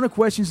have a ton of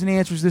questions and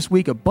answers this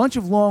week, a bunch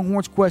of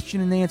Longhorns question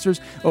and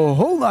answers, a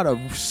whole lot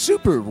of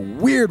super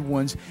weird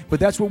ones. But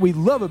that's what we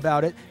love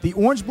about it. The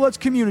Orange Bloods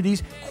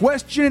community's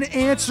question and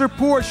answer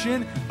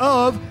portion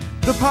of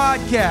the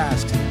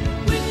podcast.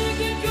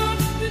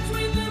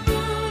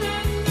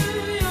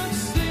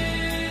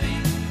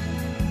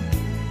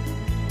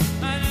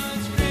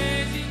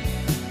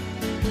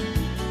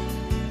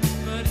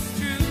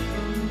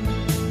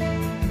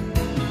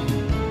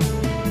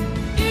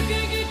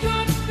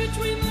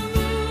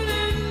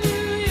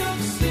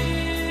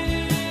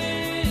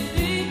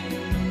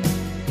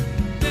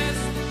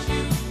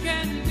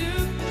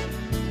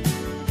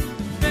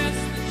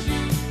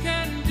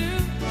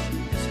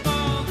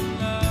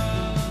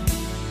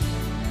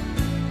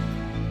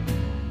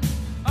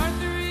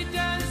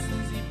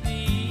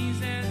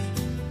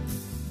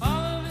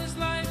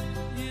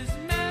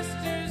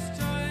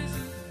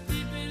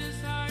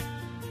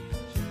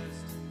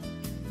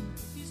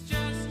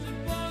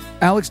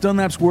 Alex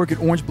Dunlap's work at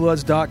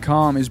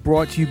OrangeBloods.com is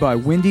brought to you by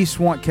Wendy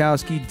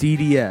Swankowski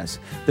DDS,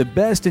 the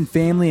best in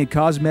family and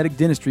cosmetic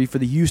dentistry for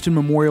the Houston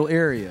Memorial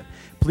area.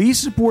 Please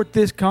support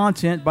this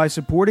content by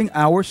supporting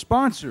our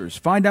sponsors.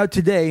 Find out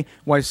today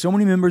why so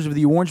many members of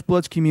the Orange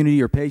Bloods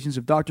community are patients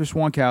of Dr.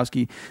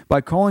 Swankowski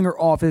by calling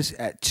her office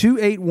at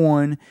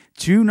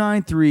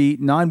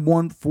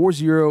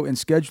 281-293-9140 and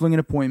scheduling an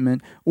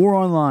appointment, or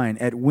online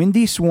at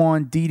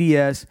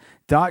wendyswandds.com.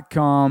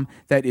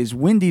 That is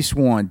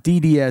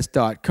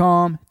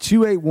wendyswandds.com,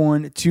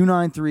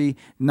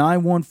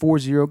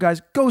 281-293-9140.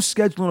 Guys, go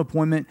schedule an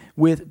appointment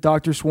with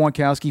Dr.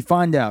 Swankowski.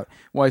 Find out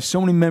why so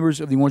many members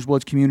of the Orange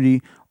Bloods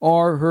community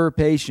are her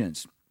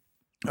patients.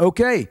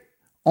 Okay,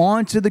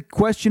 on to the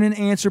question and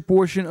answer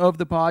portion of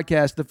the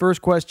podcast. The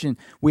first question,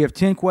 we have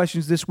 10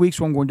 questions this week,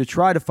 so I'm going to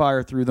try to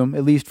fire through them,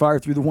 at least fire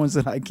through the ones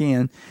that I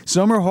can.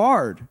 Some are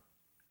hard.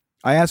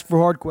 I ask for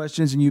hard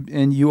questions,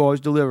 and you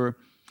always deliver.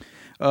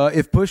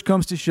 If push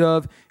comes to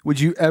shove, would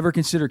you ever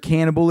consider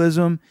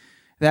cannibalism?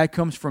 That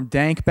comes from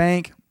Dank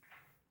Bank.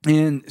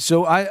 And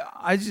so I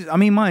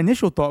mean, my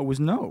initial thought was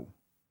no.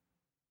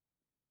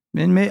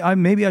 And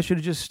maybe I should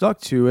have just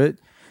stuck to it.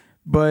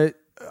 But,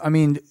 I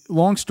mean,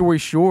 long story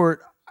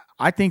short,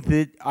 I think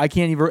that I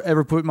can't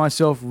ever put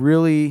myself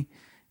really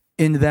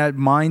into that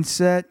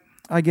mindset,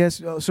 I guess.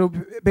 So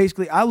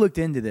basically, I looked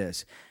into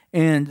this,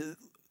 and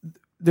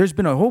there's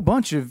been a whole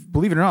bunch of,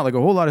 believe it or not, like a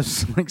whole lot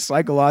of like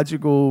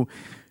psychological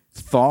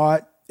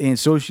thought and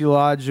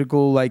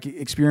sociological like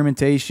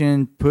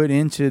experimentation put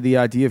into the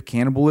idea of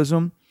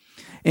cannibalism.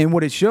 And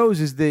what it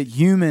shows is that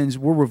humans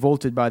were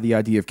revolted by the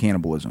idea of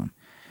cannibalism.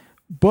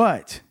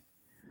 But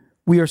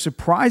we are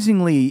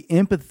surprisingly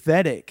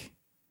empathetic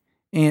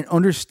and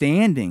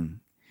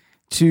understanding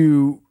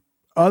to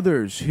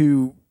others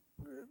who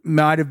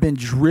might have been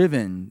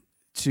driven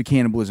to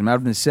cannibalism out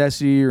of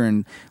necessity or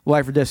in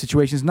life or death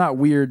situations. Not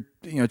weird,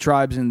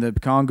 tribes in the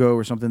Congo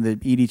or something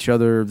that eat each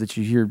other that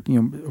you hear,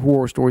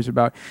 horror stories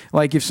about.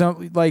 Like if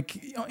some, like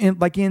in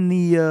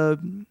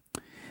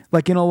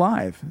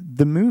Alive,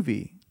 the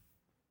movie,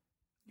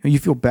 you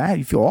feel bad,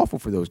 you feel awful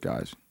for those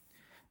guys.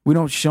 We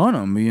don't shun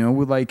them,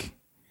 we're like,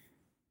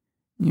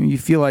 you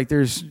feel like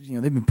there's,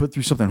 they've been put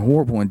through something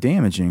horrible and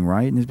damaging,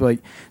 right? And it's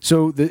like,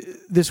 so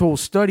this whole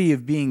study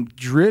of being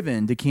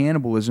driven to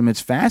cannibalism,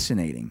 it's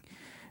fascinating.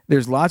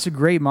 There's lots of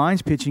great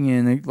minds pitching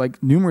in,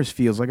 like numerous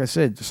fields, like I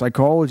said,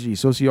 psychology,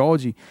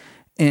 sociology.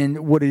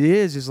 And what it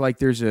is like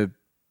there's a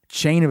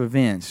chain of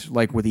events,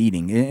 like with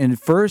eating.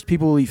 And first,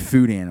 people will eat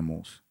food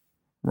animals,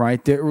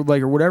 right? Or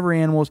whatever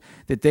animals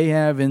that they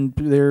have in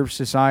their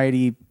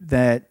society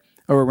that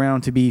are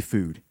around to be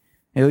food.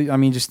 I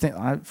mean, just think,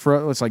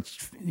 it's like,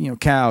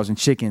 cows and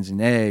chickens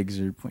and eggs,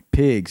 or like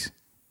pigs,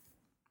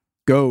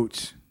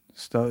 goats,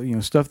 stuff,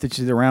 stuff that's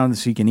around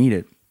so you can eat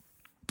it.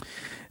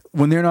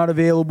 When they're not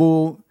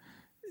available,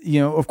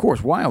 of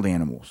course, wild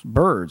animals,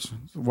 birds,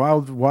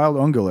 wild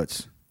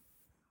ungulates,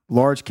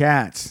 large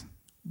cats,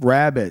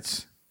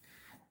 rabbits.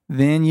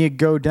 Then you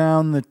go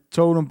down the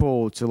totem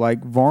pole to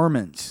like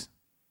varmints,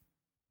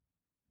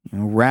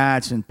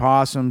 rats and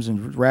possums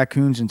and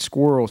raccoons and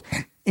squirrels.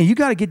 And you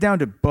got to get down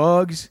to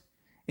bugs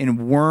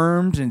and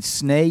worms and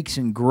snakes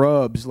and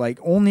grubs, like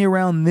only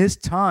around this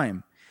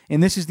time.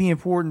 And this is the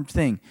important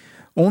thing.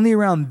 Only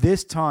around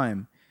this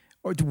time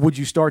would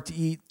you start to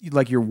eat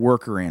like your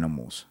worker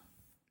animals.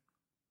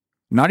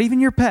 Not even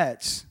your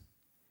pets,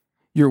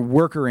 your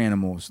worker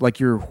animals, like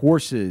your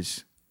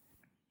horses,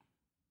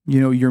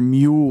 your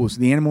mules,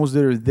 the animals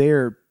that are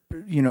there,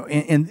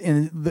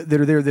 and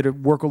that are there that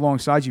work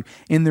alongside you.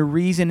 And the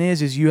reason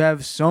is you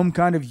have some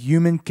kind of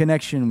human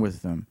connection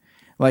with them.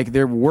 Like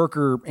they're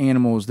worker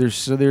animals.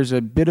 There's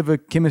a bit of a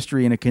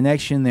chemistry and a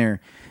connection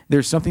there.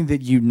 There's something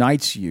that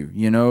unites you,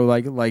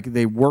 like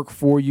they work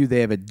for you.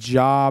 They have a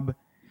job.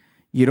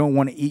 You don't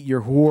want to eat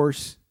your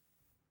horse.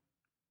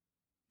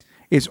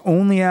 It's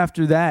only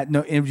after that,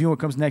 and what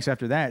comes next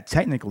after that,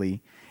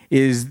 technically,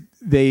 is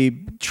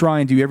they try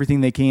and do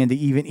everything they can to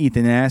even eat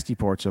the nasty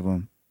parts of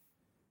them.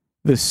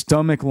 The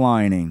stomach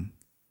lining,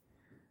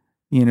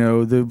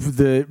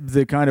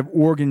 the kind of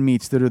organ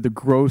meats that are the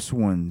gross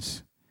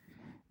ones,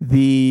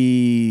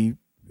 the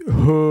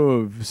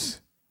hooves.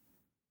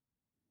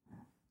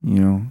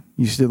 You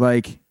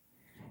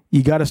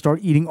got to start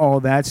eating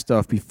all that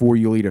stuff before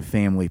you'll eat a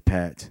family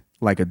pet,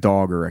 like a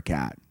dog or a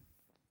cat.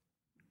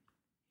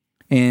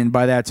 And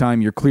by that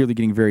time, you're clearly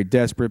getting very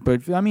desperate.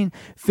 But, I mean,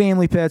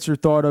 family pets are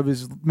thought of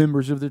as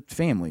members of the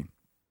family,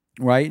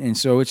 right? And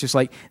so it's just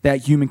like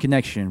that human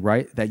connection,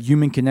 right? That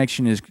human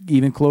connection is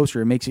even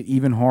closer. It makes it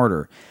even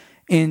harder.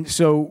 And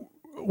so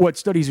what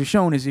studies have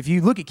shown is if you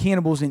look at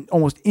cannibals in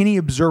almost any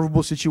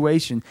observable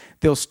situation,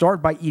 they'll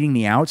start by eating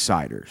the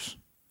outsiders,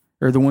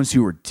 or the ones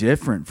who are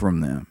different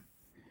from them.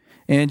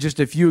 And just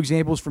a few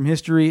examples from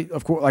history,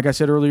 of course, like I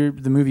said earlier,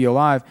 the movie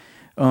Alive,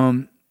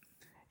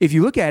 if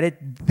you look at it,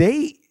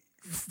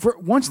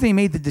 once they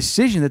made the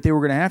decision that they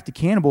were going to have to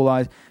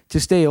cannibalize to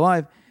stay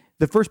alive,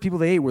 the first people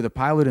they ate were the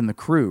pilot and the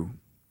crew.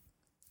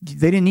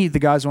 They didn't eat the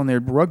guys on their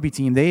rugby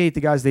team. They ate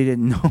the guys they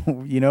didn't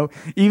know,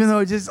 Even though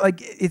it's just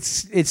like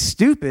it's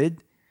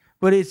stupid,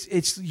 but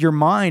it's your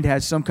mind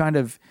has some kind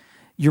of,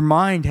 your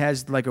mind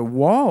has like a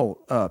wall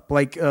up,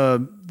 like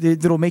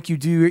that'll make you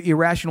do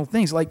irrational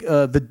things, like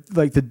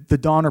the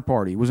Donner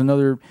Party was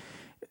another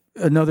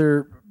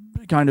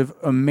kind of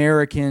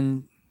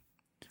American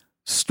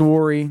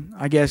story,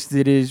 I guess,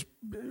 that is,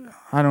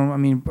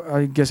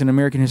 I guess an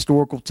American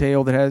historical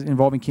tale that has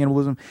involving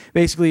cannibalism.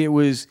 Basically, it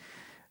was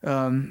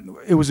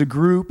a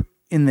group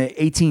in the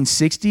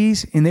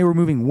 1860s, and they were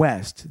moving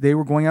west. They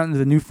were going out into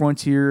the new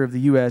frontier of the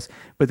U.S.,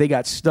 but they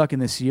got stuck in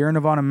the Sierra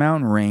Nevada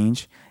mountain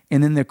range,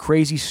 and then the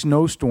crazy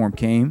snowstorm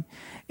came,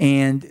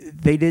 and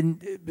they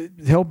didn't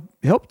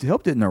help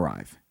didn't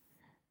arrive.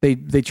 They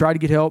tried to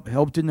get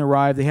help didn't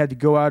arrive. They had to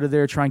go out of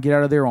there, try and get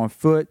out of there on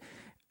foot.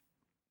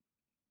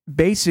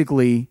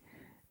 Basically,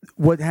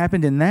 what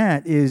happened in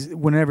that is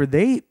whenever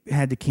they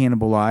had to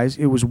cannibalize,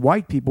 it was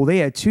white people. They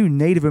had 2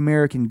 Native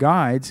American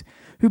guides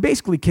who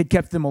basically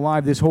kept them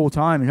alive this whole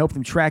time and helped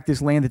them track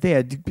this land that they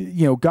had,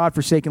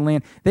 godforsaken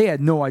land. They had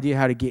no idea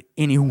how to get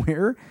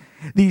anywhere.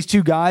 These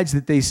 2 guides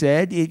that they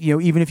said,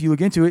 even if you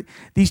look into it,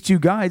 these 2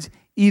 guides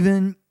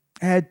even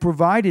had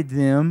provided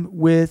them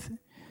with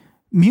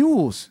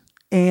mules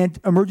and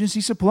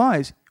emergency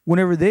supplies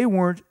whenever they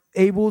weren't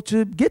able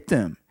to get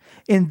them.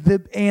 And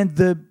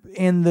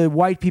the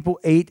white people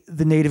ate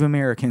the Native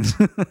Americans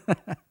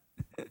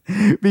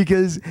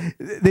because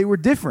they were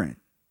different.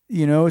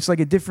 It's like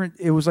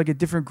it was like a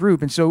different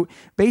group. And so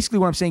basically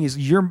what I'm saying is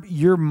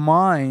your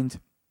mind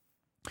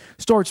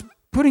starts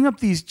putting up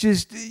these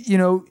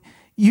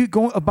you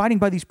go abiding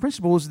by these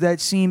principles that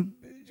seem,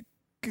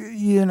 to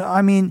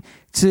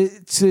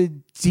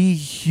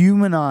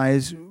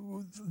dehumanize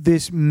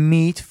this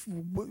meat,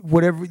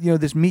 whatever,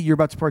 this meat you're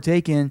about to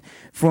partake in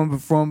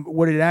from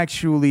what it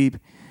actually,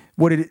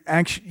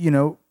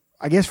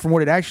 I guess from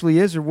what it actually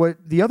is, or what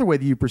the other way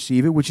that you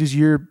perceive it, which is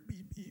your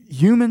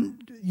human,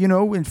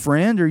 and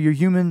friend, or your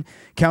human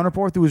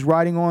counterpart who was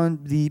riding on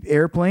the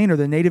airplane, or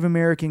the Native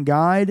American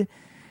guide.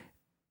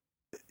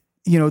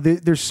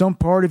 There's some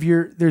part of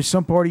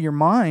your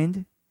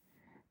mind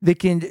that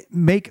can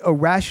make a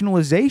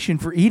rationalization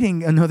for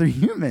eating another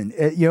human,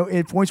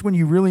 at points when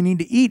you really need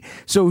to eat.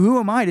 So who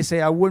am I to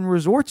say I wouldn't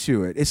resort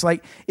to it? It's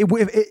like,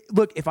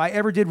 look, if I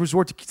ever did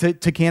resort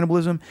to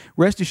cannibalism,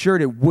 rest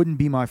assured it wouldn't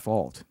be my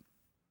fault.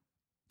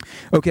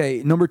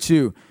 Okay, number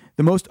 2,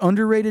 the most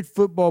underrated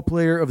football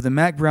player of the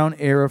Mack Brown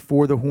era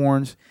for the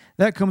Horns.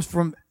 That comes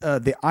from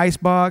the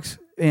Icebox,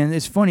 and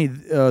it's funny,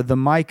 the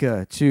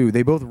Micah too.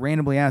 They both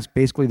randomly asked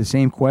basically the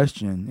same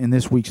question in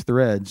this week's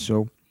thread,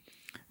 so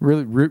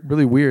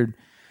really weird.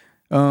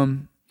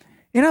 And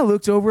I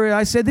looked over it.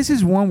 I said, this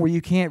is one where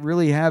you can't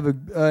really have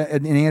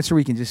an answer where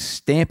you can just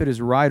stamp it as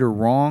right or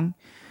wrong.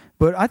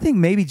 But I think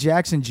maybe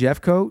Jackson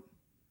Jeffcoat,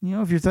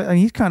 if you're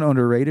he's kind of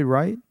underrated,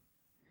 right?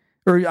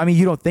 Or,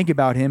 you don't think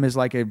about him as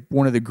like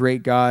one of the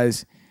great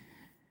guys.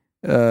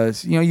 You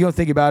don't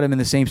think about him in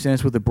the same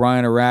sense with the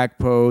Brian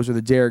Arakpos or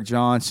the Derek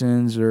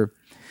Johnsons or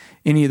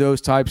any of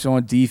those types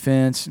on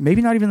defense.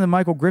 Maybe not even the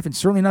Michael Griffin.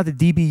 Certainly not the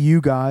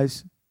DBU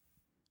guys,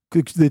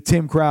 the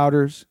Tim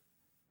Crowders.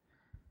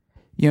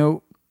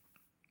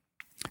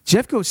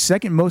 Jeffcoat's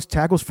second most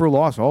tackles for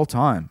loss all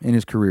time in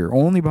his career,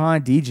 only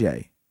behind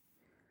DJ.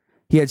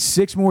 He had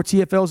 6 more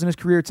TFLs in his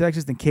career at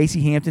Texas than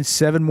Casey Hampton,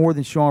 7 more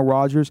than Shawn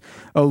Rogers,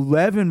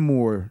 11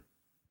 more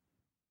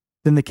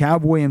than the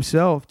Cowboy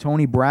himself,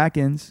 Tony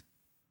Brackens.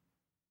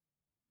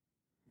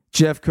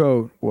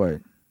 Jeffcoat,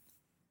 what?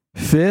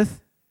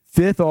 Fifth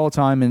all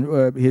time in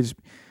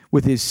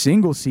with his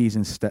single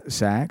season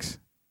sacks.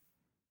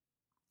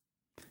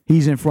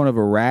 He's in front of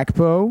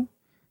Arakpo,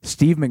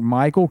 Steve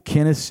McMichael,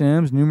 Kenneth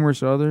Sims,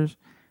 numerous others.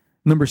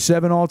 Number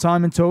 7 all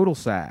time in total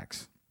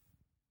sacks.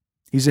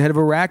 He's ahead of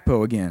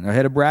Arakpo again,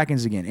 ahead of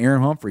Brackens again,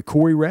 Aaron Humphrey,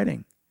 Corey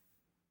Redding.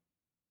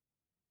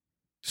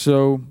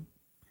 So,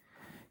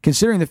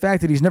 considering the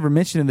fact that he's never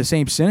mentioned in the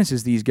same sentence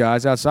as these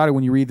guys, outside of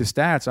when you read the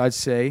stats, I'd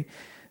say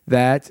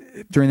that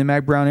during the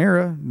Mack Brown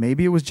era,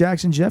 maybe it was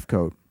Jackson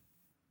Jeffcoat.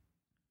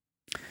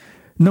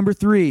 Number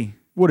 3,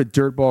 what a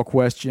dirtball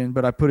question,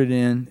 but I put it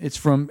in. It's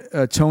from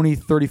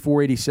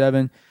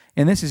Tony3487,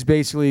 and this is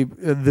basically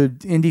the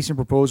indecent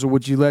proposal.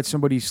 Would you let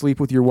somebody sleep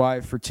with your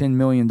wife for $10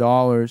 million?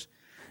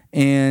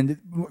 And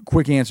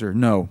quick answer,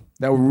 no.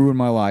 That would ruin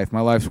my life.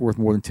 My life's worth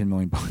more than $10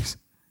 million.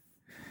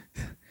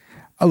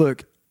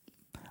 Look,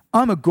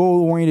 I'm a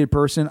goal-oriented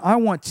person. I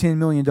want $10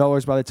 million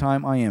by the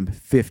time I am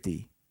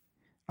 50.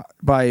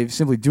 By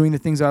simply doing the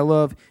things I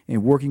love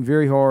and working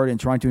very hard and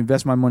trying to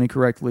invest my money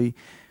correctly.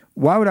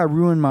 Why would I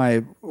ruin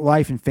my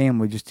life and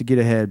family just to get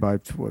ahead by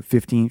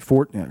 14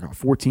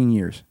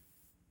 years,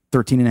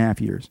 13 and a half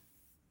years?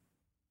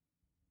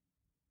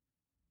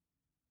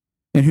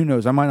 And who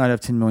knows, I might not have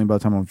 $10 million by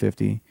the time I'm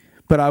 50,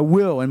 but I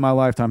will in my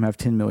lifetime have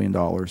 $10 million.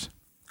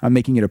 I'm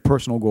making it a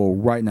personal goal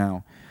right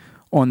now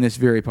on this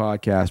very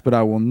podcast, but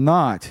I will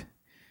not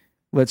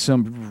let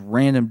some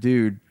random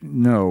dude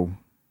know.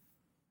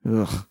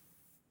 Ugh.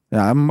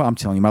 I'm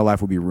telling you, my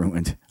life will be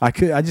ruined. I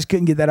just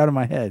couldn't get that out of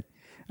my head.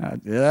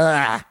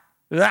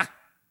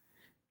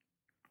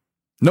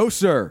 No,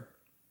 sir.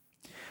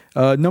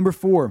 Number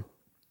 4.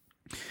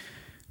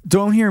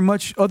 Don't hear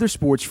much other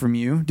sports from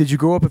you. Did you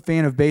grow up a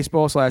fan of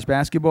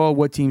baseball/basketball?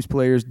 What teams,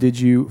 players did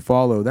you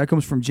follow? That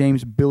comes from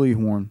James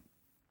Billyhorn.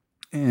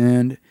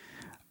 And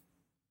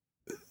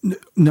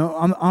no,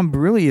 I'm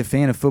really a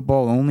fan of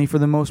football only for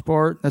the most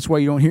part. That's why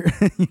you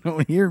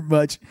don't hear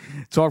much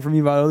talk from me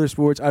about other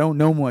sports. I don't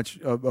know much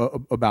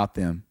about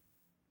them.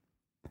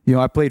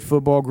 I played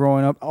football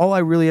growing up. All I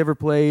really ever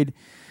played,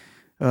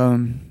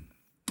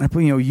 I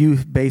played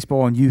youth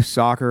baseball and youth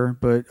soccer.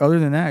 But other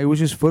than that, it was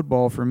just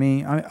football for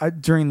me. I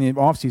during the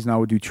off season, I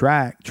would do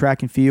track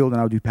and field,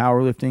 and I would do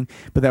powerlifting.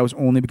 But that was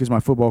only because my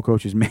football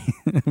coaches made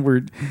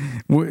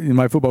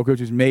my football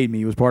coaches made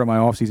me. It was part of my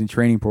off season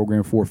training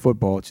program for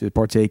football to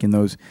partake in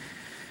those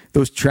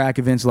track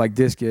events like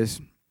discus.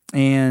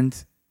 And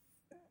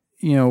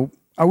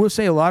I will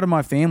say a lot of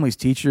my family's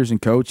teachers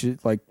and coaches,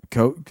 I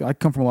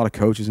come from a lot of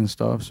coaches and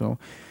stuff, so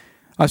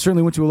I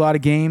certainly went to a lot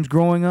of games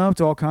growing up,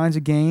 to all kinds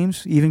of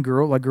games, even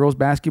girls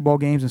basketball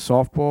games and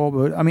softball.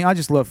 But I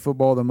just love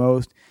football the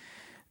most.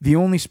 The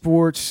only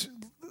sports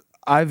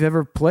I've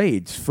ever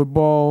played,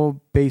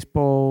 football,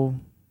 baseball,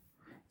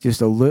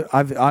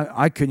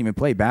 I couldn't even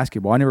play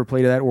basketball. I never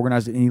played that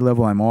organized at any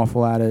level. I'm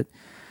awful at it.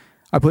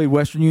 I played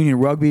Western Union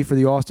rugby for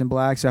the Austin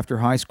Blacks after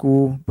high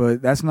school,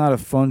 but that's not a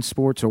fun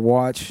sport to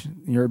watch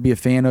or be a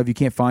fan of. You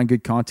can't find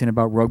good content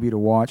about rugby to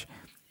watch.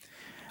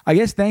 I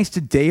guess thanks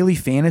to daily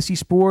fantasy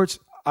sports,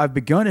 I've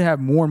begun to have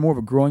more and more of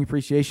a growing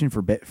appreciation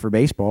for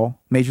baseball,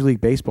 Major League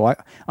Baseball.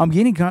 I'm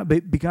beginning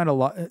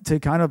to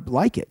kind of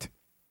like it.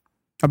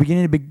 I'm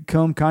beginning to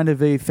become kind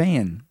of a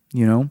fan,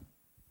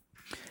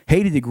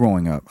 Hated it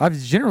growing up. I've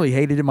generally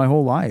hated it my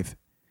whole life.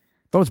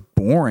 Thought it was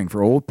boring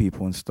for old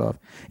people and stuff.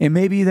 And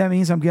maybe that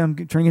means I'm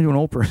turning into an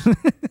old person.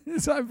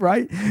 Is that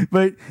right?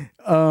 But,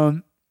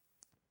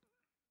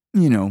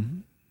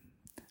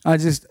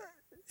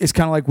 it's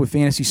kind of like with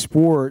fantasy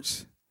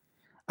sports.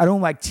 I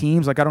don't like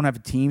teams. I don't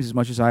have teams as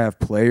much as I have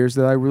players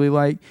that I really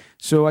like.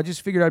 So I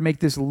just figured I'd make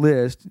this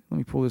list. Let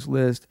me pull this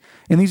list.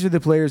 And these are the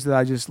players that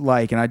I just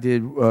like. And I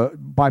did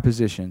by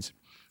positions.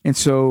 And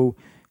so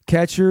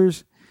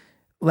catchers,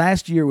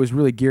 last year was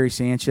really Gary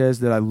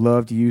Sanchez that I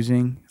loved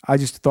using. I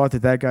just thought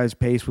that guy's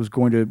pace was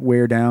going to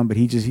wear down, but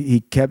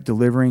he kept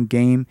delivering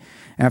game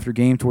after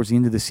game towards the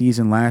end of the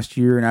season last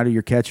year. And out of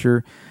your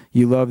catcher,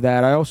 you love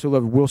that. I also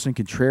loved Wilson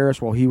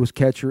Contreras while he was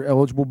catcher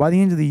eligible. By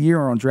the end of the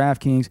year on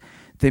DraftKings,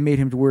 they made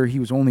him to where he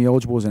was only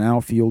eligible as an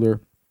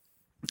outfielder.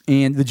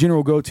 And the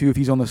general go-to, if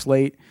he's on the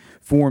slate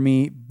for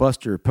me,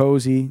 Buster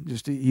Posey.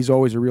 He's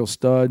always a real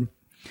stud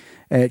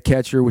at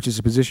catcher, which is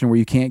a position where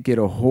you can't get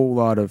a whole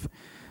lot of,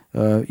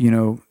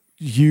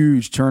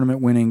 huge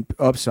tournament-winning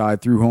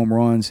upside through home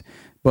runs.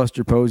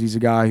 Buster Posey's a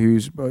guy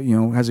who's,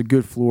 has a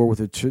good floor with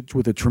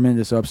a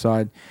tremendous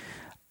upside.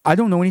 I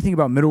don't know anything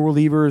about middle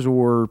relievers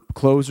or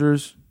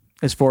closers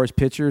as far as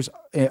pitchers.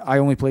 I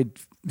only played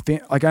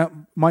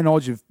my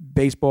knowledge of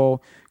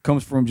baseball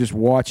comes from just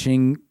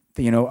watching.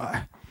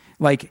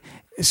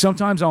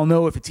 Sometimes I'll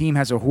know if a team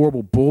has a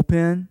horrible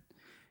bullpen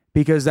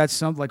because that's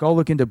something I'll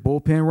look into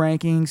bullpen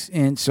rankings,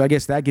 and so I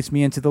guess that gets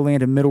me into the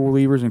land of middle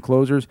relievers and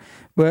closers.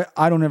 But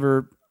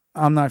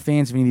I'm not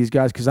fans of any of these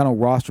guys because I don't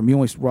roster them. You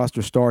only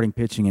roster starting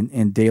pitching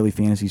in daily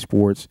fantasy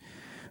sports.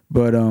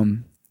 But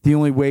the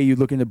only way you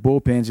look into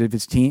bullpens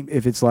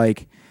if it's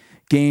like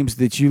games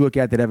that you look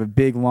at that have a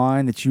big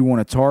line that you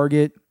want to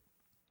target.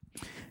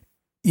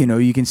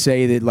 You can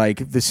say that I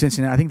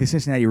think the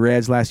Cincinnati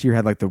Reds last year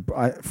had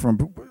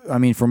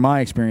from my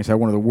experience, had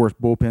one of the worst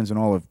bullpens in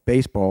all of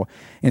baseball.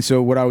 And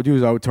so what I would do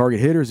is I would target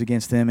hitters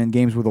against them in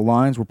games where the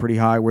lines were pretty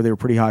high, where they were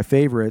pretty high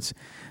favorites.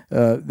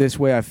 This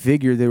way I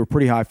figured they were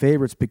pretty high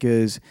favorites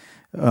because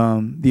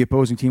the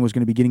opposing team was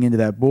going to be getting into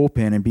that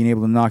bullpen and being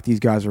able to knock these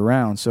guys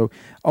around. So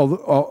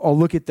I'll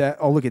look at that.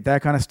 I'll look at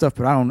that kind of stuff,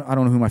 but I don't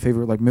know who my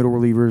favorite middle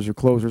relievers or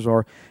closers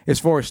are. As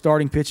far as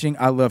starting pitching,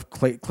 I love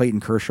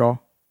Clayton Kershaw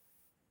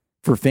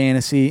for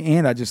fantasy,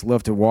 and I just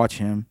love to watch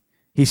him.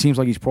 He seems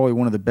like he's probably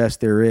one of the best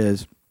there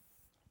is,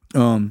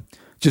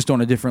 just on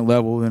a different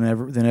level than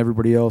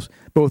everybody else,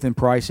 both in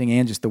pricing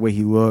and just the way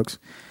he looks.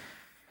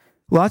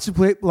 Lots of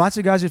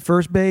guys at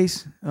first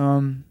base.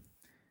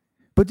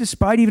 But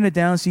despite even a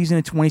down season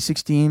in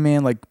 2016,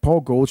 man,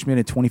 Paul Goldschmidt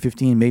in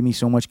 2015 made me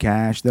so much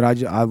cash that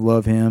I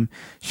love him.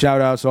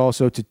 Shout outs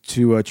also to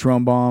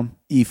Trumbaum,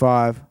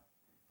 E5.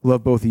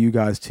 Love both of you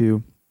guys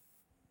too.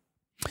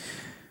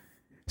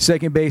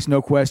 Second base,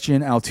 no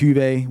question.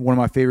 Altuve, one of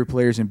my favorite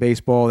players in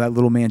baseball. That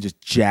little man just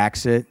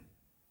jacks it.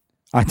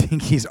 I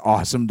think he's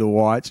awesome to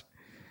watch.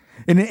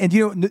 And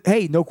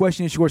hey, no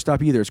question at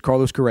shortstop either. It's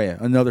Carlos Correa,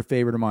 another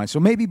favorite of mine. So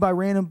maybe by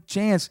random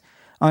chance,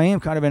 I am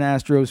kind of an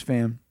Astros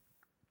fan.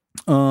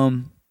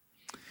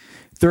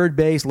 Third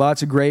base,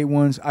 lots of great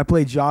ones. I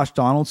play Josh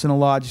Donaldson a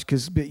lot just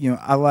because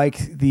I like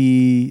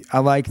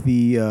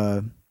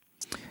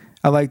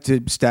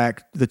to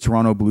stack the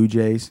Toronto Blue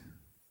Jays.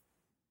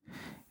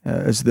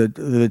 As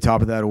the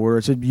top of that order.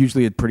 It's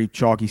usually a pretty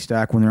chalky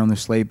stack when they're on the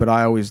slate, but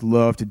I always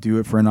love to do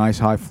it for a nice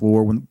high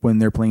floor when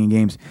they're playing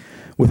games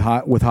with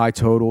high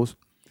totals.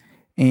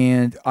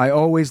 And I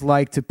always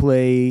like to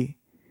play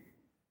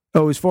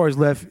Oh, as far as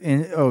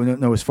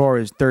as far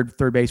as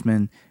third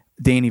baseman,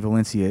 Danny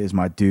Valencia is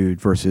my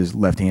dude versus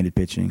left-handed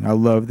pitching. I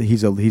love that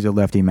he's a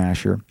lefty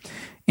masher.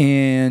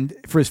 And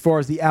for as far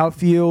as the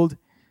outfield,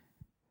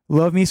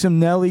 love me some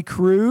Nelly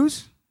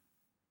Cruz.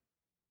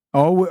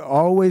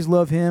 Always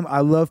love him.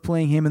 I love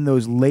playing him in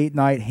those late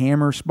night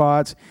hammer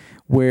spots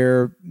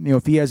where,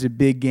 if he has a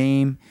big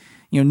game,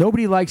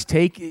 nobody likes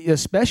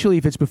especially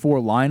if it's before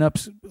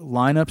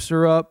lineups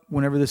are up,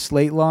 whenever the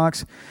slate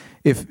locks.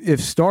 If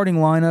starting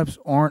lineups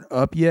aren't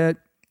up yet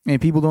and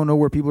people don't know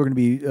where people are going to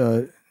be,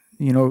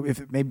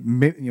 if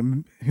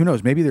maybe who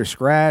knows, maybe they're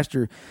scratched,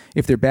 or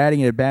if they're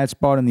batting at a bad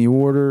spot in the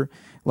order.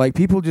 Like,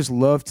 people just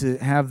love to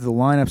have the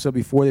lineups up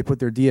before they put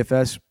their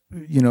DFS,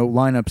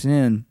 lineups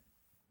in.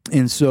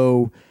 And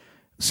so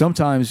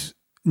sometimes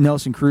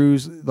Nelson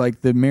Cruz, like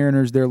the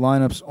Mariners, their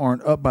lineups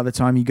aren't up by the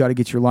time you got to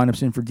get your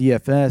lineups in for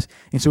DFS.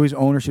 And so his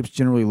ownership's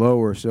generally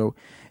lower. So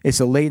it's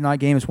a late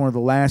night game. It's one of the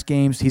last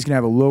games. He's going to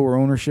have a lower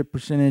ownership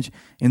percentage.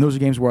 And those are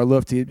games where I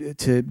love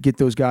to get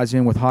those guys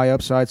in with high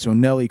upside. So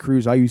Nelly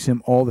Cruz, I use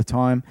him all the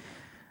time.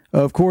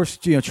 Of course,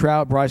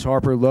 Trout, Bryce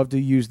Harper, love to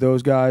use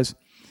those guys.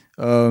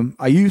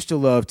 I used to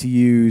love to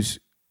use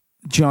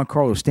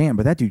Giancarlo Stanton,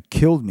 but that dude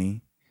killed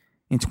me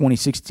in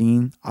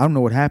 2016. I don't know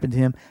what happened to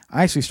him.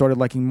 I actually started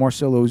liking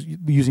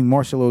using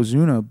Marcelo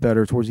Ozuna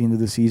better towards the end of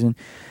the season.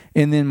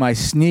 And then my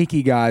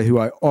sneaky guy, who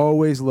I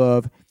always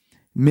love,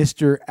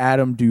 Mr.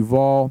 Adam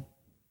Duvall.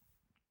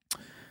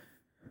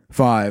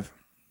 5.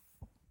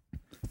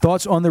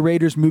 Thoughts on the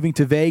Raiders moving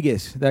to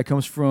Vegas? That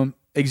comes from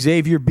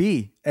Xavier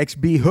B.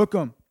 XB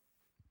Hook'em.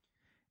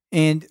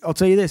 And I'll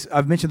tell you this,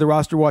 I've mentioned the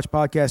Roster Watch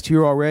podcast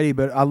here already,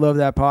 but I love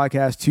that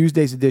podcast.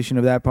 Tuesday's edition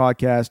of that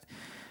podcast,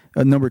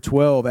 number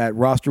 12 at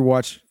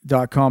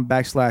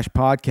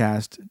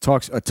rosterwatch.com/podcast,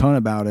 talks a ton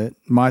about it.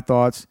 My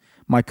thoughts,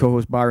 my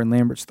co-host Byron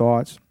Lambert's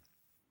thoughts.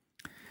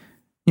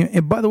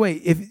 And by the way,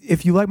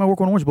 if you like my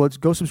work on Orange Bloods,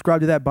 go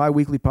subscribe to that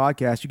bi-weekly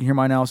podcast. You can hear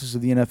my analysis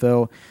of the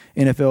NFL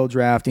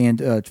draft,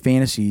 and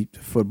fantasy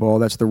football.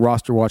 That's the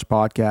Roster Watch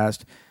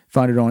podcast.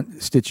 Find it on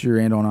Stitcher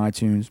and on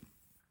iTunes.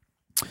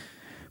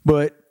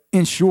 But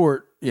in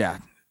short, yeah,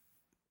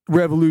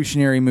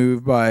 revolutionary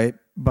move by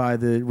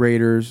the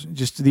Raiders.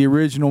 Just the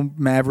original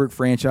Maverick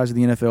franchise of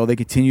the NFL. They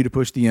continue to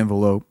push the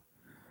envelope.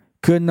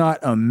 Could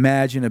not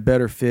imagine a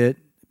better fit,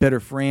 better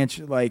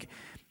franchise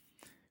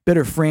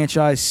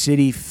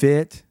city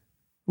fit.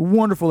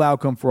 Wonderful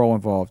outcome for all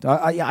involved.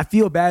 I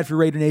feel bad for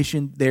Raider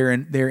Nation. They're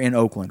in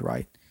Oakland,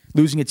 right?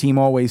 Losing a team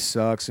always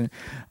sucks. And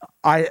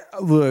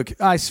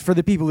for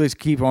the people that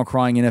keep on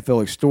crying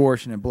NFL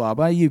extortion and blah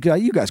blah, you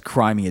guys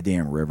cry me a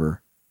damn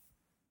river.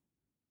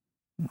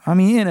 I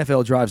mean,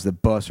 NFL drives the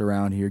bus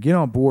around here. Get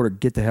on board or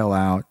get the hell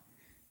out.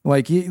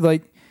 Vegas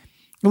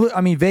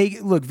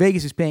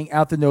is paying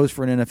out the nose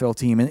for an NFL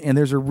team, and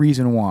there's a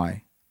reason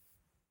why.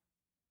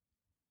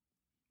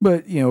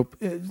 But,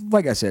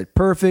 like I said,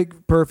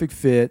 perfect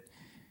fit.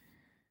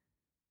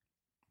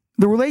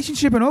 The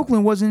relationship in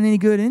Oakland wasn't any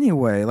good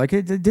anyway.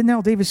 Didn't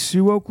Al Davis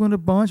sue Oakland a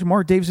bunch?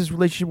 Mark Davis's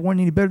relationship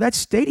wasn't any better. That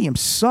stadium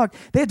sucked.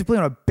 They had to play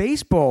on a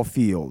baseball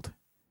field.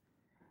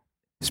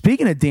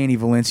 Speaking of Danny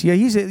Valencia,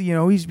 he's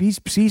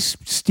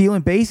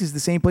stealing bases the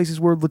same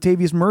places where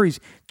Latavius Murray's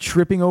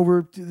tripping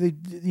over the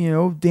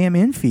damn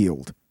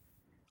infield.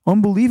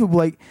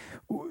 Unbelievable.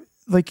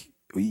 Like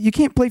you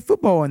can't play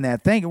football in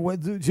that thing,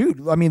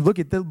 dude. I mean, look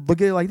at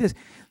it like this.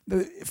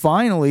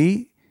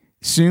 Finally,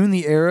 soon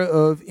the era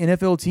of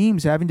NFL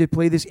teams having to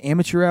play this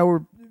amateur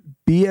hour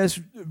BS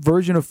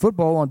version of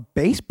football on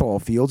baseball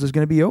fields is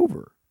going to be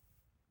over.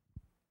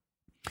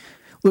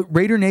 Look,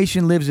 Raider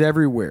Nation lives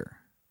everywhere.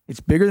 It's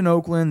bigger than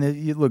Oakland.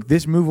 Look,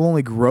 this move will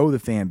only grow the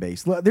fan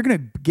base. They're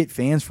going to get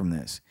fans from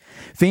this.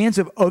 Fans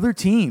of other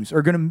teams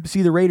are going to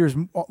see the Raiders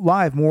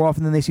live more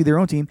often than they see their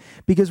own team.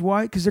 Because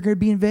why? Because they're going to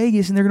be in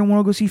Vegas and they're going to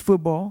want to go see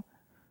football.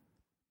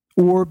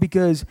 Or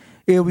because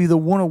it'll be the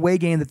one away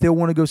game that they'll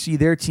want to go see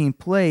their team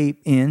play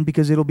in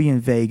because it'll be in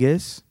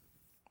Vegas.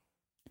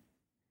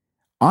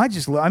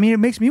 It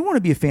makes me want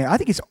to be a fan. I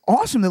think it's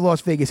awesome that Las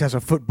Vegas has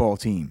a football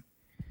team.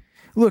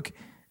 Look,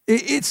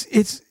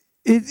 it's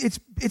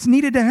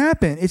needed to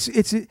happen.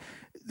 It's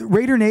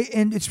Raider Nation,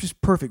 and it's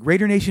just perfect.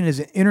 Raider Nation is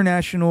an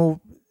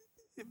international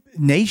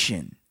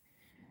nation,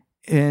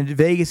 and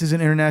Vegas is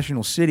an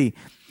international city.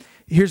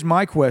 Here's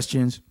my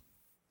questions: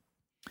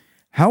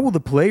 how will the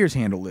players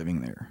handle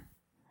living there?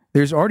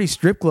 There's already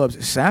strip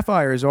clubs.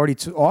 Sapphire has already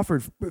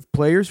offered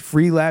players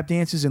free lap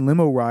dances and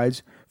limo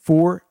rides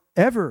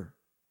forever.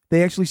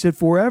 They actually said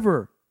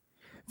forever.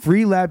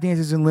 Free lap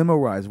dances and limo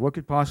rides. What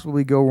could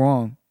possibly go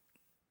wrong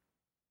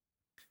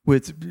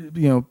with,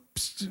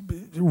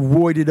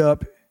 roided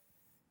up,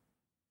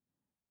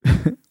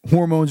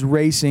 hormones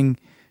racing,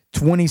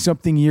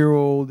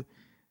 20-something-year-old,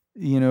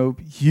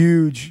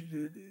 huge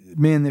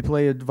men that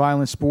play a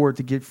violent sport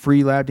to get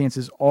free lap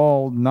dances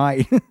all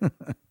night?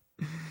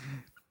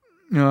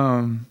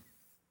 I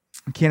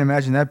can't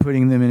imagine that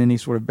putting them in any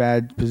sort of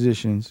bad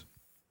positions.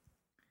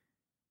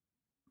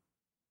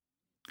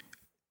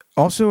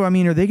 Also, are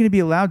they going to be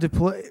allowed to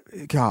play?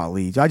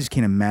 Golly, I just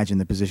can't imagine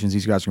the positions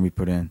these guys are going to be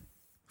put in.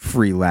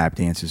 free lap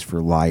dances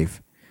for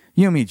life.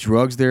 You know how many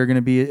drugs there are going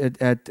to be at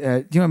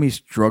you know how many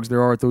drugs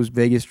there are at those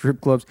Vegas strip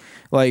clubs?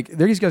 Like,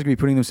 these guys going to be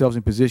putting themselves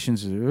in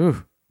positions.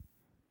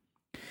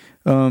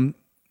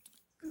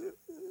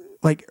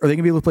 Like, are they going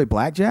to be able to play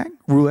blackjack,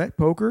 roulette,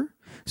 poker?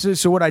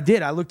 So what I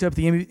did, I looked up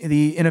the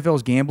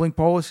NFL's gambling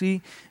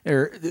policy,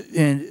 or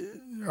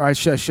I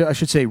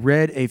should say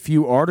read a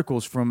few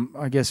articles from,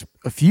 I guess,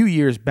 a few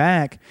years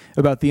back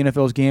about the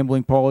NFL's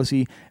gambling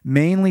policy,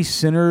 mainly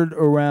centered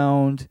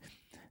around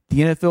the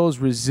NFL's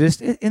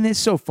and it's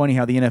so funny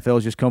how the NFL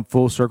has just come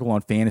full circle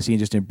on fantasy and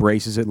just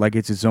embraces it like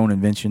it's its own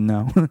invention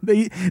now.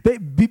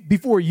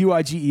 Before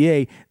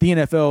UIGEA, the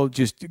NFL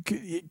just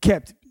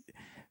kept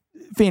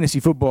fantasy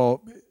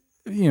football,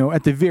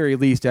 at the very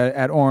least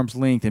at arm's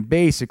length, and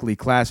basically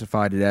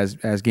classified it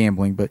as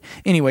gambling. But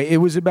anyway, it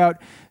was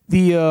about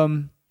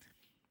Tony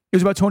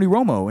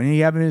Romo, and he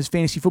having his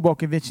fantasy football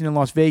convention in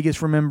Las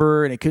Vegas,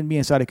 remember, and it couldn't be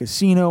inside a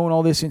casino and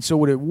all this. And so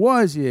what it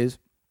was is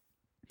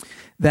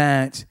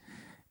that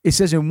it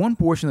says in one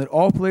portion that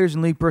all players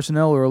and league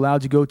personnel are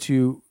allowed to go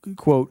to,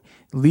 quote,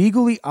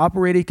 legally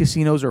operated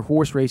casinos or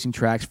horse racing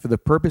tracks for the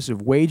purpose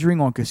of wagering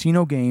on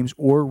casino games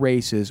or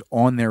races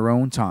on their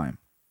own time.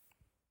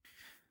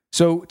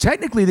 So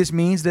technically this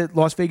means that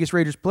Las Vegas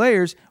Raiders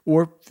players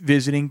or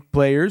visiting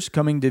players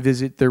coming to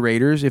visit the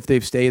Raiders, if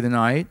they've stayed the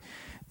night,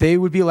 they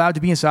would be allowed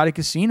to be inside a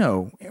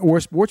casino or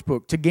a sports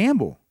book to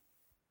gamble.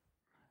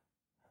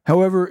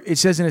 However, it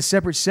says in a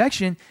separate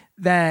section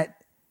that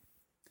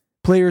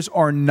players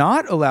are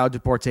not allowed to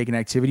partake in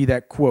activity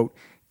that, quote,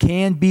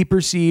 can be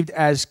perceived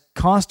as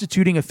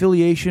constituting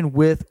affiliation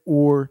with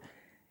or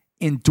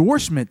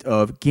endorsement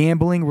of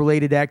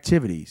gambling-related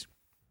activities.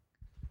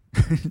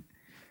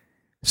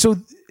 So,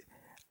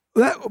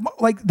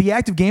 like, the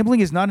act of gambling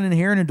is not an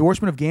inherent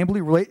endorsement of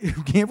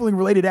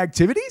gambling-related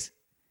activities?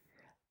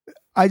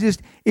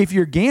 If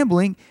you're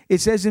gambling, it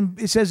says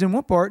in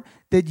one part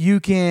that you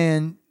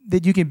can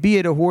be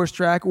at a horse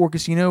track or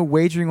casino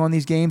wagering on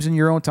these games in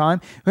your own time.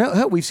 Well,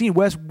 hell, we've seen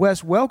Wes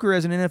Welker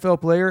as an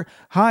NFL player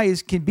high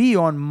as can be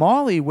on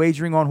Molly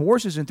wagering on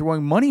horses and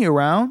throwing money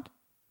around.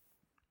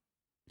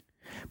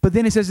 But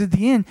then it says at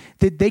the end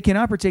that they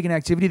cannot partake in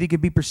activity that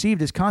can be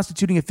perceived as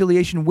constituting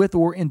affiliation with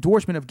or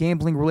endorsement of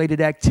gambling-related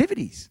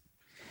activities.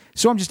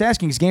 So I'm just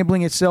asking, is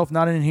gambling itself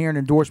not an inherent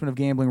endorsement of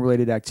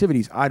gambling-related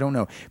activities? I don't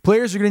know.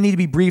 Players are going to need to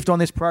be briefed on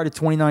this prior to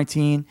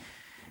 2019.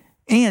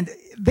 And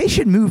they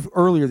should move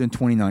earlier than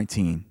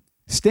 2019.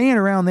 Staying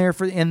around there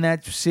in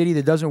that city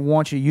that doesn't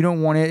want you, you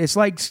don't want it. It's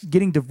like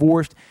getting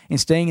divorced and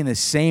staying in the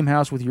same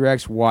house with your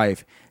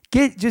ex-wife.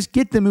 Just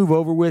get the move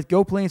over with.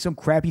 Go play in some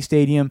crappy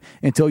stadium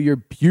until your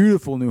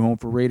beautiful new home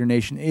for Raider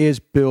Nation is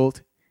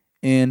built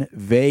in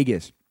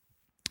Vegas.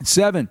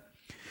 7,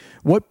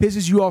 what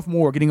pisses you off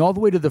more? Getting all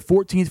the way to the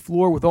 14th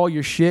floor with all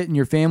your shit and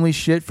your family's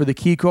shit for the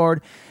key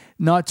card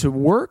not to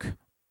work,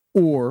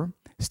 or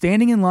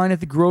standing in line at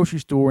the grocery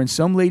store and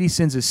some lady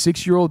sends a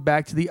 6-year-old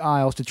back to the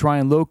aisles to try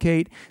and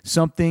locate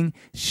something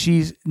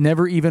she's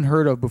never even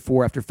heard of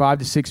before. After 5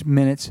 to 6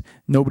 minutes,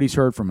 nobody's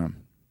heard from him.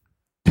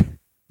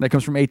 That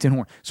comes from A10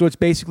 Horn. So it's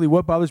basically,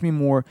 what bothers me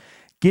more,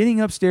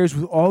 getting upstairs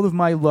with all of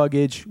my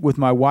luggage, with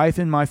my wife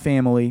and my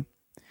family,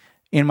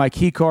 and my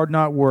key card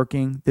not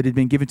working that had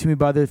been given to me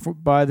by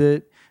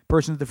the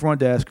person at the front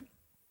desk,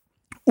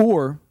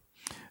 or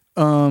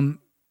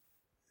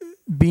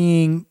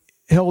being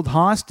held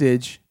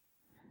hostage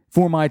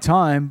for my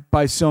time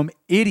by some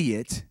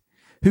idiot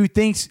who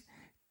thinks,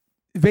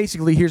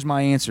 basically, here's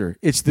my answer.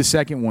 It's the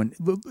second one.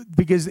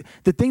 Because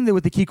the thing that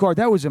with the key card,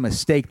 that was a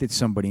mistake that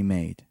somebody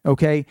made,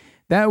 okay?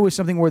 That was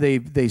something where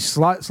they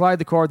slide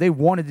the card. They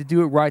wanted to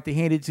do it right. They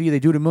handed it to you. They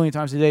do it a million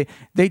times a day.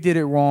 They did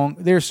it wrong.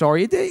 They're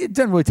sorry. It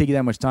doesn't really take you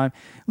that much time.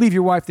 Leave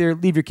your wife there.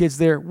 Leave your kids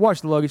there.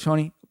 Watch the luggage,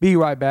 honey. Be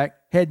right back.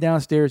 Head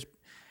downstairs.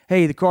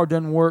 Hey, the card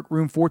doesn't work.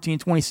 Room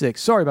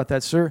 1426. Sorry about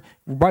that, sir.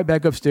 Right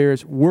back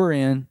upstairs. We're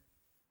in.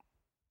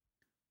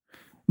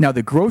 Now,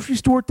 the grocery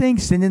store thing,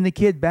 sending the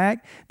kid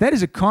back, that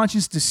is a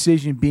conscious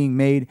decision being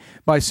made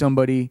by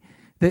somebody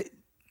that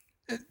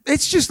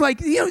it's just like,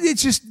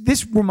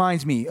 this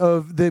reminds me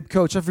of the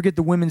coach, I forget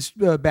the women's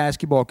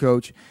basketball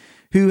coach,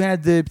 who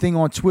had the thing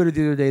on Twitter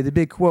the other day, the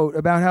big quote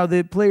about how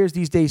the players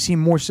these days seem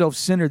more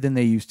self-centered than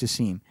they used to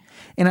seem.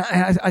 And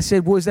I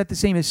said, well, is that the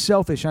same as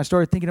selfish? And I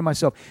started thinking to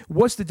myself,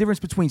 what's the difference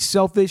between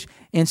selfish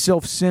and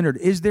self-centered?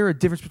 Is there a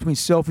difference between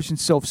selfish and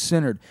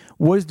self-centered?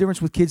 What is the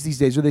difference with kids these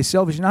days? Are they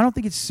selfish? And I don't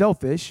think it's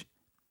selfish.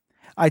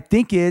 I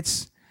think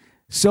it's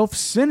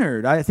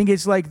self-centered. I think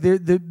it's like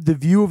the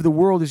view of the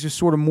world is just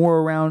sort of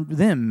more around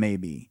them,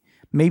 maybe.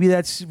 Maybe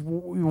that's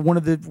one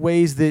of the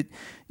ways that,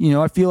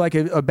 I feel like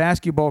a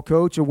basketball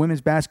coach, a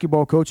women's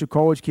basketball coach of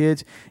college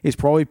kids is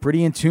probably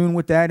pretty in tune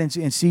with that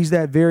and sees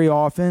that very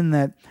often,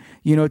 that,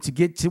 to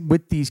get to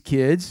with these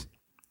kids,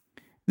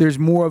 there's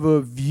more of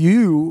a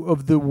view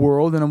of the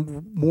world and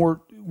a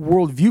more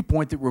world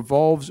viewpoint that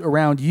revolves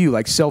around you,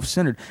 like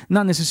self-centered,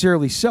 not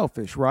necessarily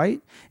selfish,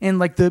 right? And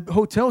like the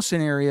hotel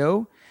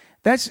scenario,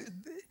 that's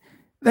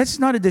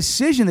not a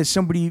decision that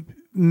somebody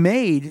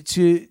made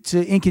to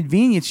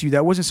inconvenience you.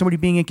 That wasn't somebody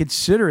being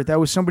inconsiderate. That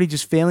was somebody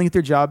just failing at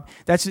their job.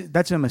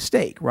 That's a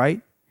mistake,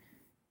 right?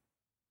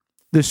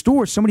 The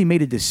store, somebody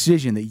made a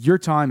decision that your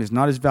time is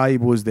not as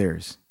valuable as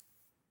theirs.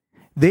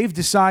 They've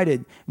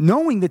decided,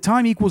 knowing that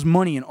time equals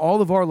money in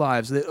all of our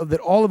lives, that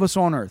all of us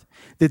on earth,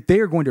 that they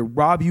are going to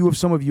rob you of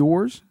some of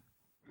yours,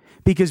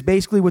 because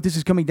basically what this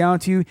is coming down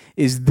to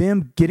is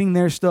them getting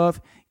their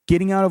stuff,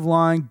 getting out of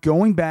line,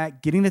 going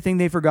back, getting the thing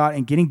they forgot,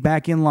 and getting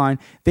back in line.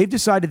 They've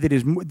decided that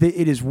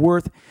it is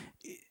worth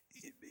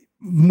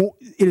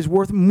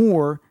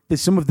more that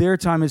some of their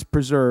time is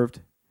preserved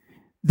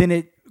than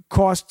it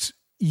costs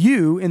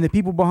you and the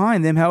people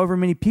behind them, however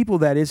many people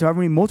that is,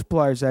 however many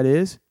multipliers that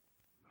is.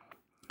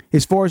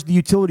 As far as the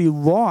utility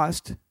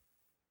lost,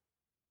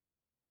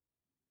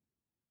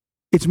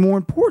 it's more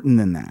important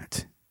than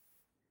that.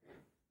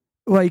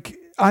 Like,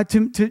 to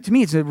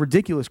me, it's a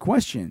ridiculous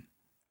question.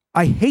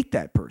 I hate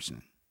that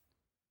person.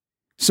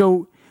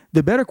 So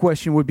the better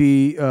question would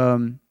be,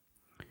 who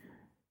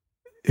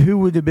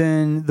would have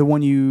been the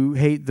one you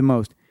hate the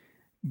most?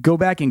 Go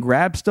back and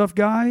grab stuff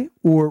guy,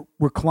 or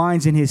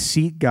reclines in his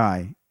seat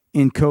guy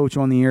in coach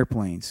on the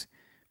airplanes?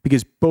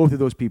 Because both of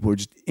those people are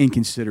just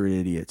inconsiderate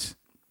idiots.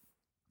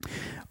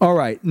 All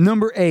right,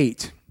 number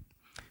 8.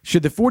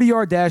 Should the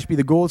 40-yard dash be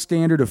the gold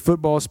standard of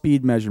football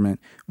speed measurement?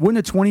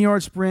 Wouldn't a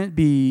 20-yard sprint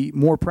be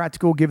more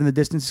practical given the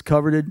distances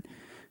covered,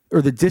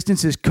 or the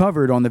distances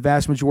covered on the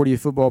vast majority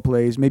of football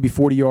plays, maybe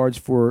 40 yards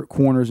for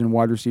corners and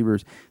wide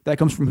receivers? That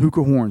comes from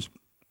Hookah Horns.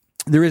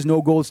 There is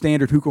no gold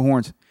standard Hookah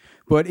Horns,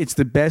 but it's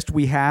the best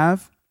we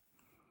have.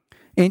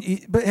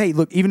 But hey,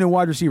 look, even in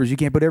wide receivers, you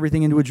can't put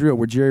everything into a drill.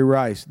 Where Jerry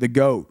Rice, the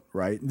GOAT,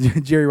 right?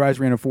 Jerry Rice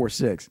ran a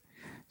 4.6.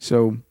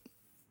 So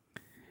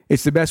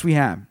it's the best we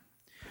have.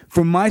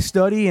 From my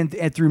study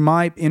and through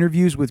my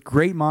interviews with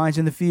great minds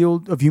in the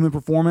field of human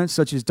performance,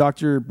 such as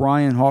Dr.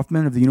 Brian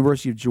Hoffman of the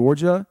University of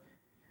Georgia,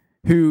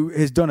 who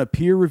has done a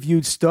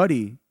peer-reviewed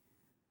study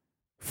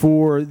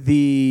for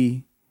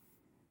the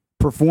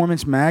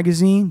Performance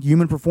Magazine,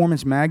 Human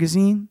Performance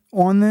Magazine,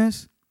 on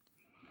this.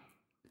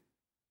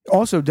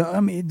 Also,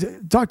 I mean,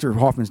 Dr.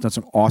 Hoffman's done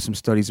some awesome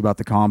studies about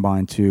the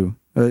combine too,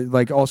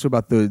 like also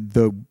about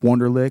the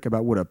Wonderlic,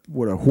 about what a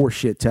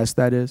horseshit test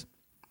that is.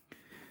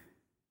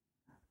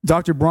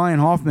 Dr. Brian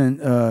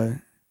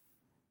Hoffman,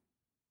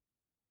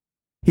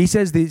 he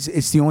says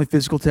it's the only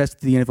physical test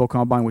at the NFL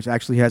Combine which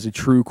actually has a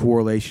true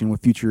correlation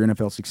with future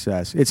NFL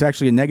success. It's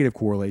actually a negative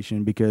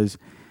correlation because,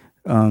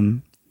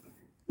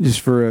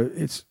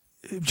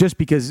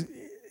 because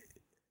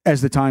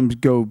as the times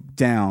go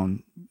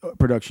down,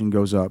 production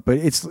goes up. But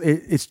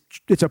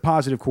it's a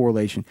positive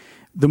correlation.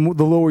 The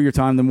lower your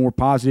time, the more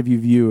positive you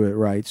view it,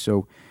 right?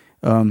 So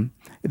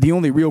the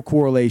only real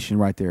correlation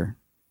right there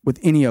with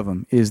any of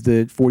them is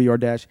the 40-yard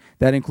dash.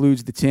 That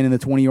includes the 10 and the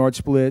 20-yard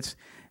splits.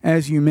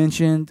 As you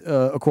mentioned,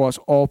 across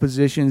all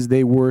positions,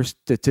 they were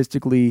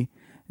statistically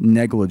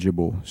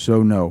negligible.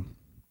 So no.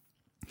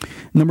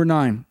 Number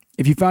 9,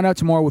 if you found out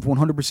tomorrow with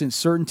 100%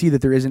 certainty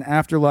that there is an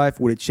afterlife,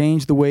 would it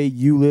change the way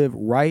you live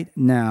right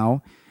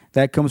now?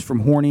 That comes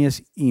from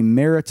Hornius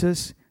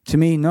Emeritus. To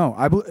me, no.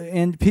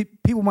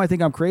 People might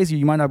think I'm crazy.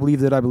 You might not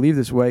believe that I believe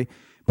this way,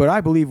 but I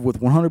believe with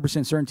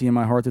 100% certainty in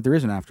my heart that there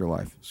is an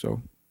afterlife.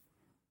 So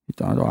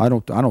I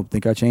don't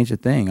think I changed a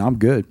thing. I'm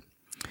good.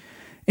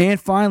 And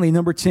finally,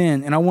 number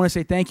 10, and I want to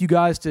say thank you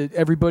guys to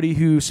everybody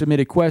who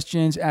submitted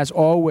questions. As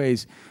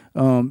always,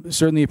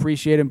 certainly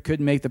appreciate them.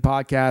 Couldn't make the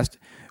podcast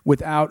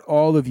without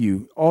all of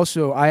you.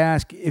 Also, I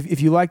ask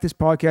if you like this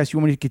podcast, you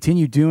want me to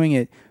continue doing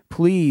it,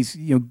 please,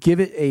 give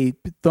it a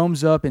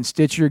thumbs up in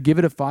Stitcher, give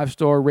it a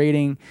 5-star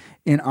rating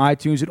in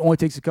iTunes. It only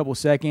takes a couple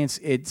seconds.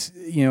 It's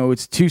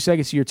 2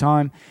 seconds of your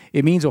time.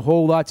 It means a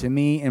whole lot to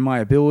me and my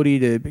ability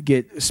to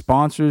get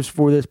sponsors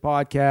for this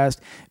podcast,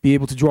 be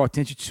able to draw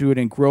attention to it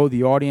and grow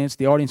the audience.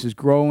 The audience is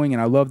growing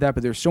and I love that,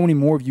 but there's so many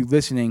more of you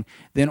listening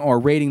than are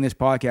rating this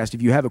podcast.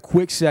 If you have a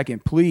quick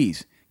second,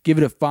 please give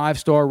it a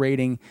 5-star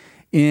rating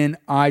in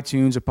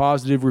iTunes, a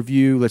positive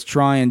review. Let's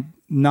try and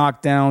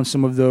knock down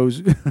some of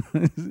those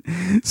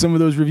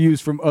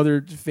reviews from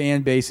other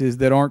fan bases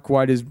that aren't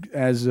quite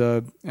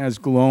as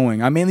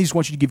glowing. I mainly just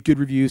want you to give good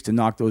reviews to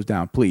knock those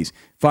down, please.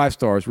 5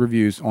 stars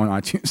reviews on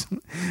iTunes.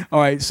 All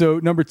right, so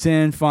number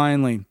 10,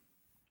 finally.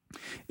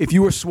 If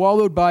you were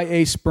swallowed by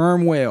a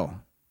sperm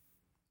whale,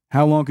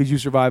 how long could you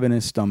survive in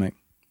its stomach?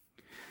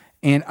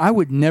 And I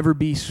would never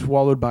be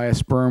swallowed by a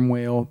sperm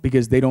whale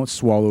because they don't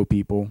swallow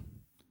people.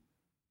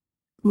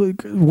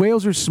 Look,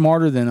 whales are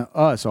smarter than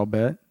us, I'll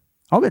bet.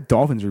 I'll bet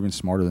dolphins are even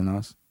smarter than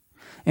us.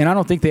 And I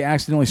don't think they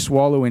accidentally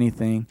swallow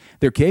anything.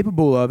 They're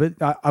capable of it.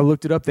 I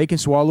looked it up. They can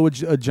swallow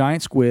a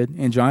giant squid,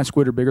 and giant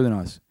squid are bigger than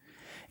us.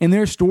 And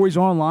there are stories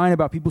online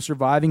about people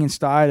surviving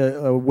inside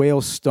a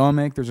whale's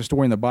stomach. There's a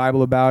story in the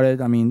Bible about it.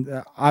 I mean,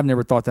 I've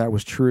never thought that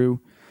was true.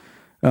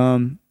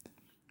 But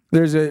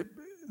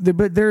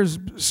there's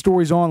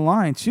stories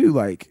online, too.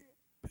 Like,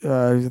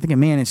 I think a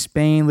man in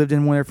Spain lived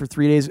in one there for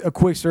 3 days. A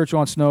quick search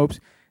on Snopes.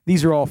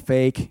 These are all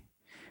fake.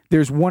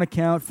 There's one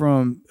account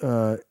from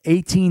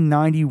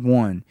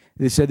 1891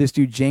 that said this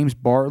dude, James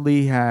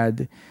Bartley,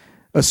 had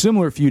a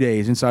similar few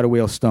days inside a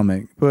whale's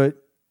stomach. But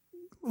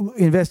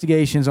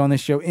investigations on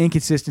this show,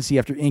 inconsistency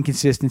after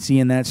inconsistency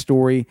in that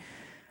story.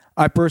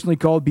 I personally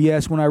called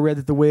BS when I read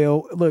that the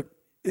whale,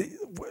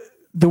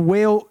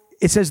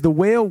 it says the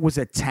whale was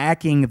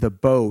attacking the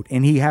boat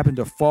and he happened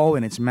to fall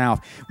in its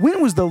mouth.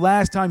 When was the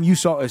last time you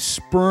saw a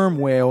sperm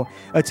whale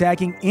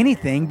attacking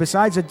anything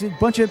besides a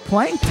bunch of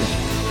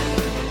plankton?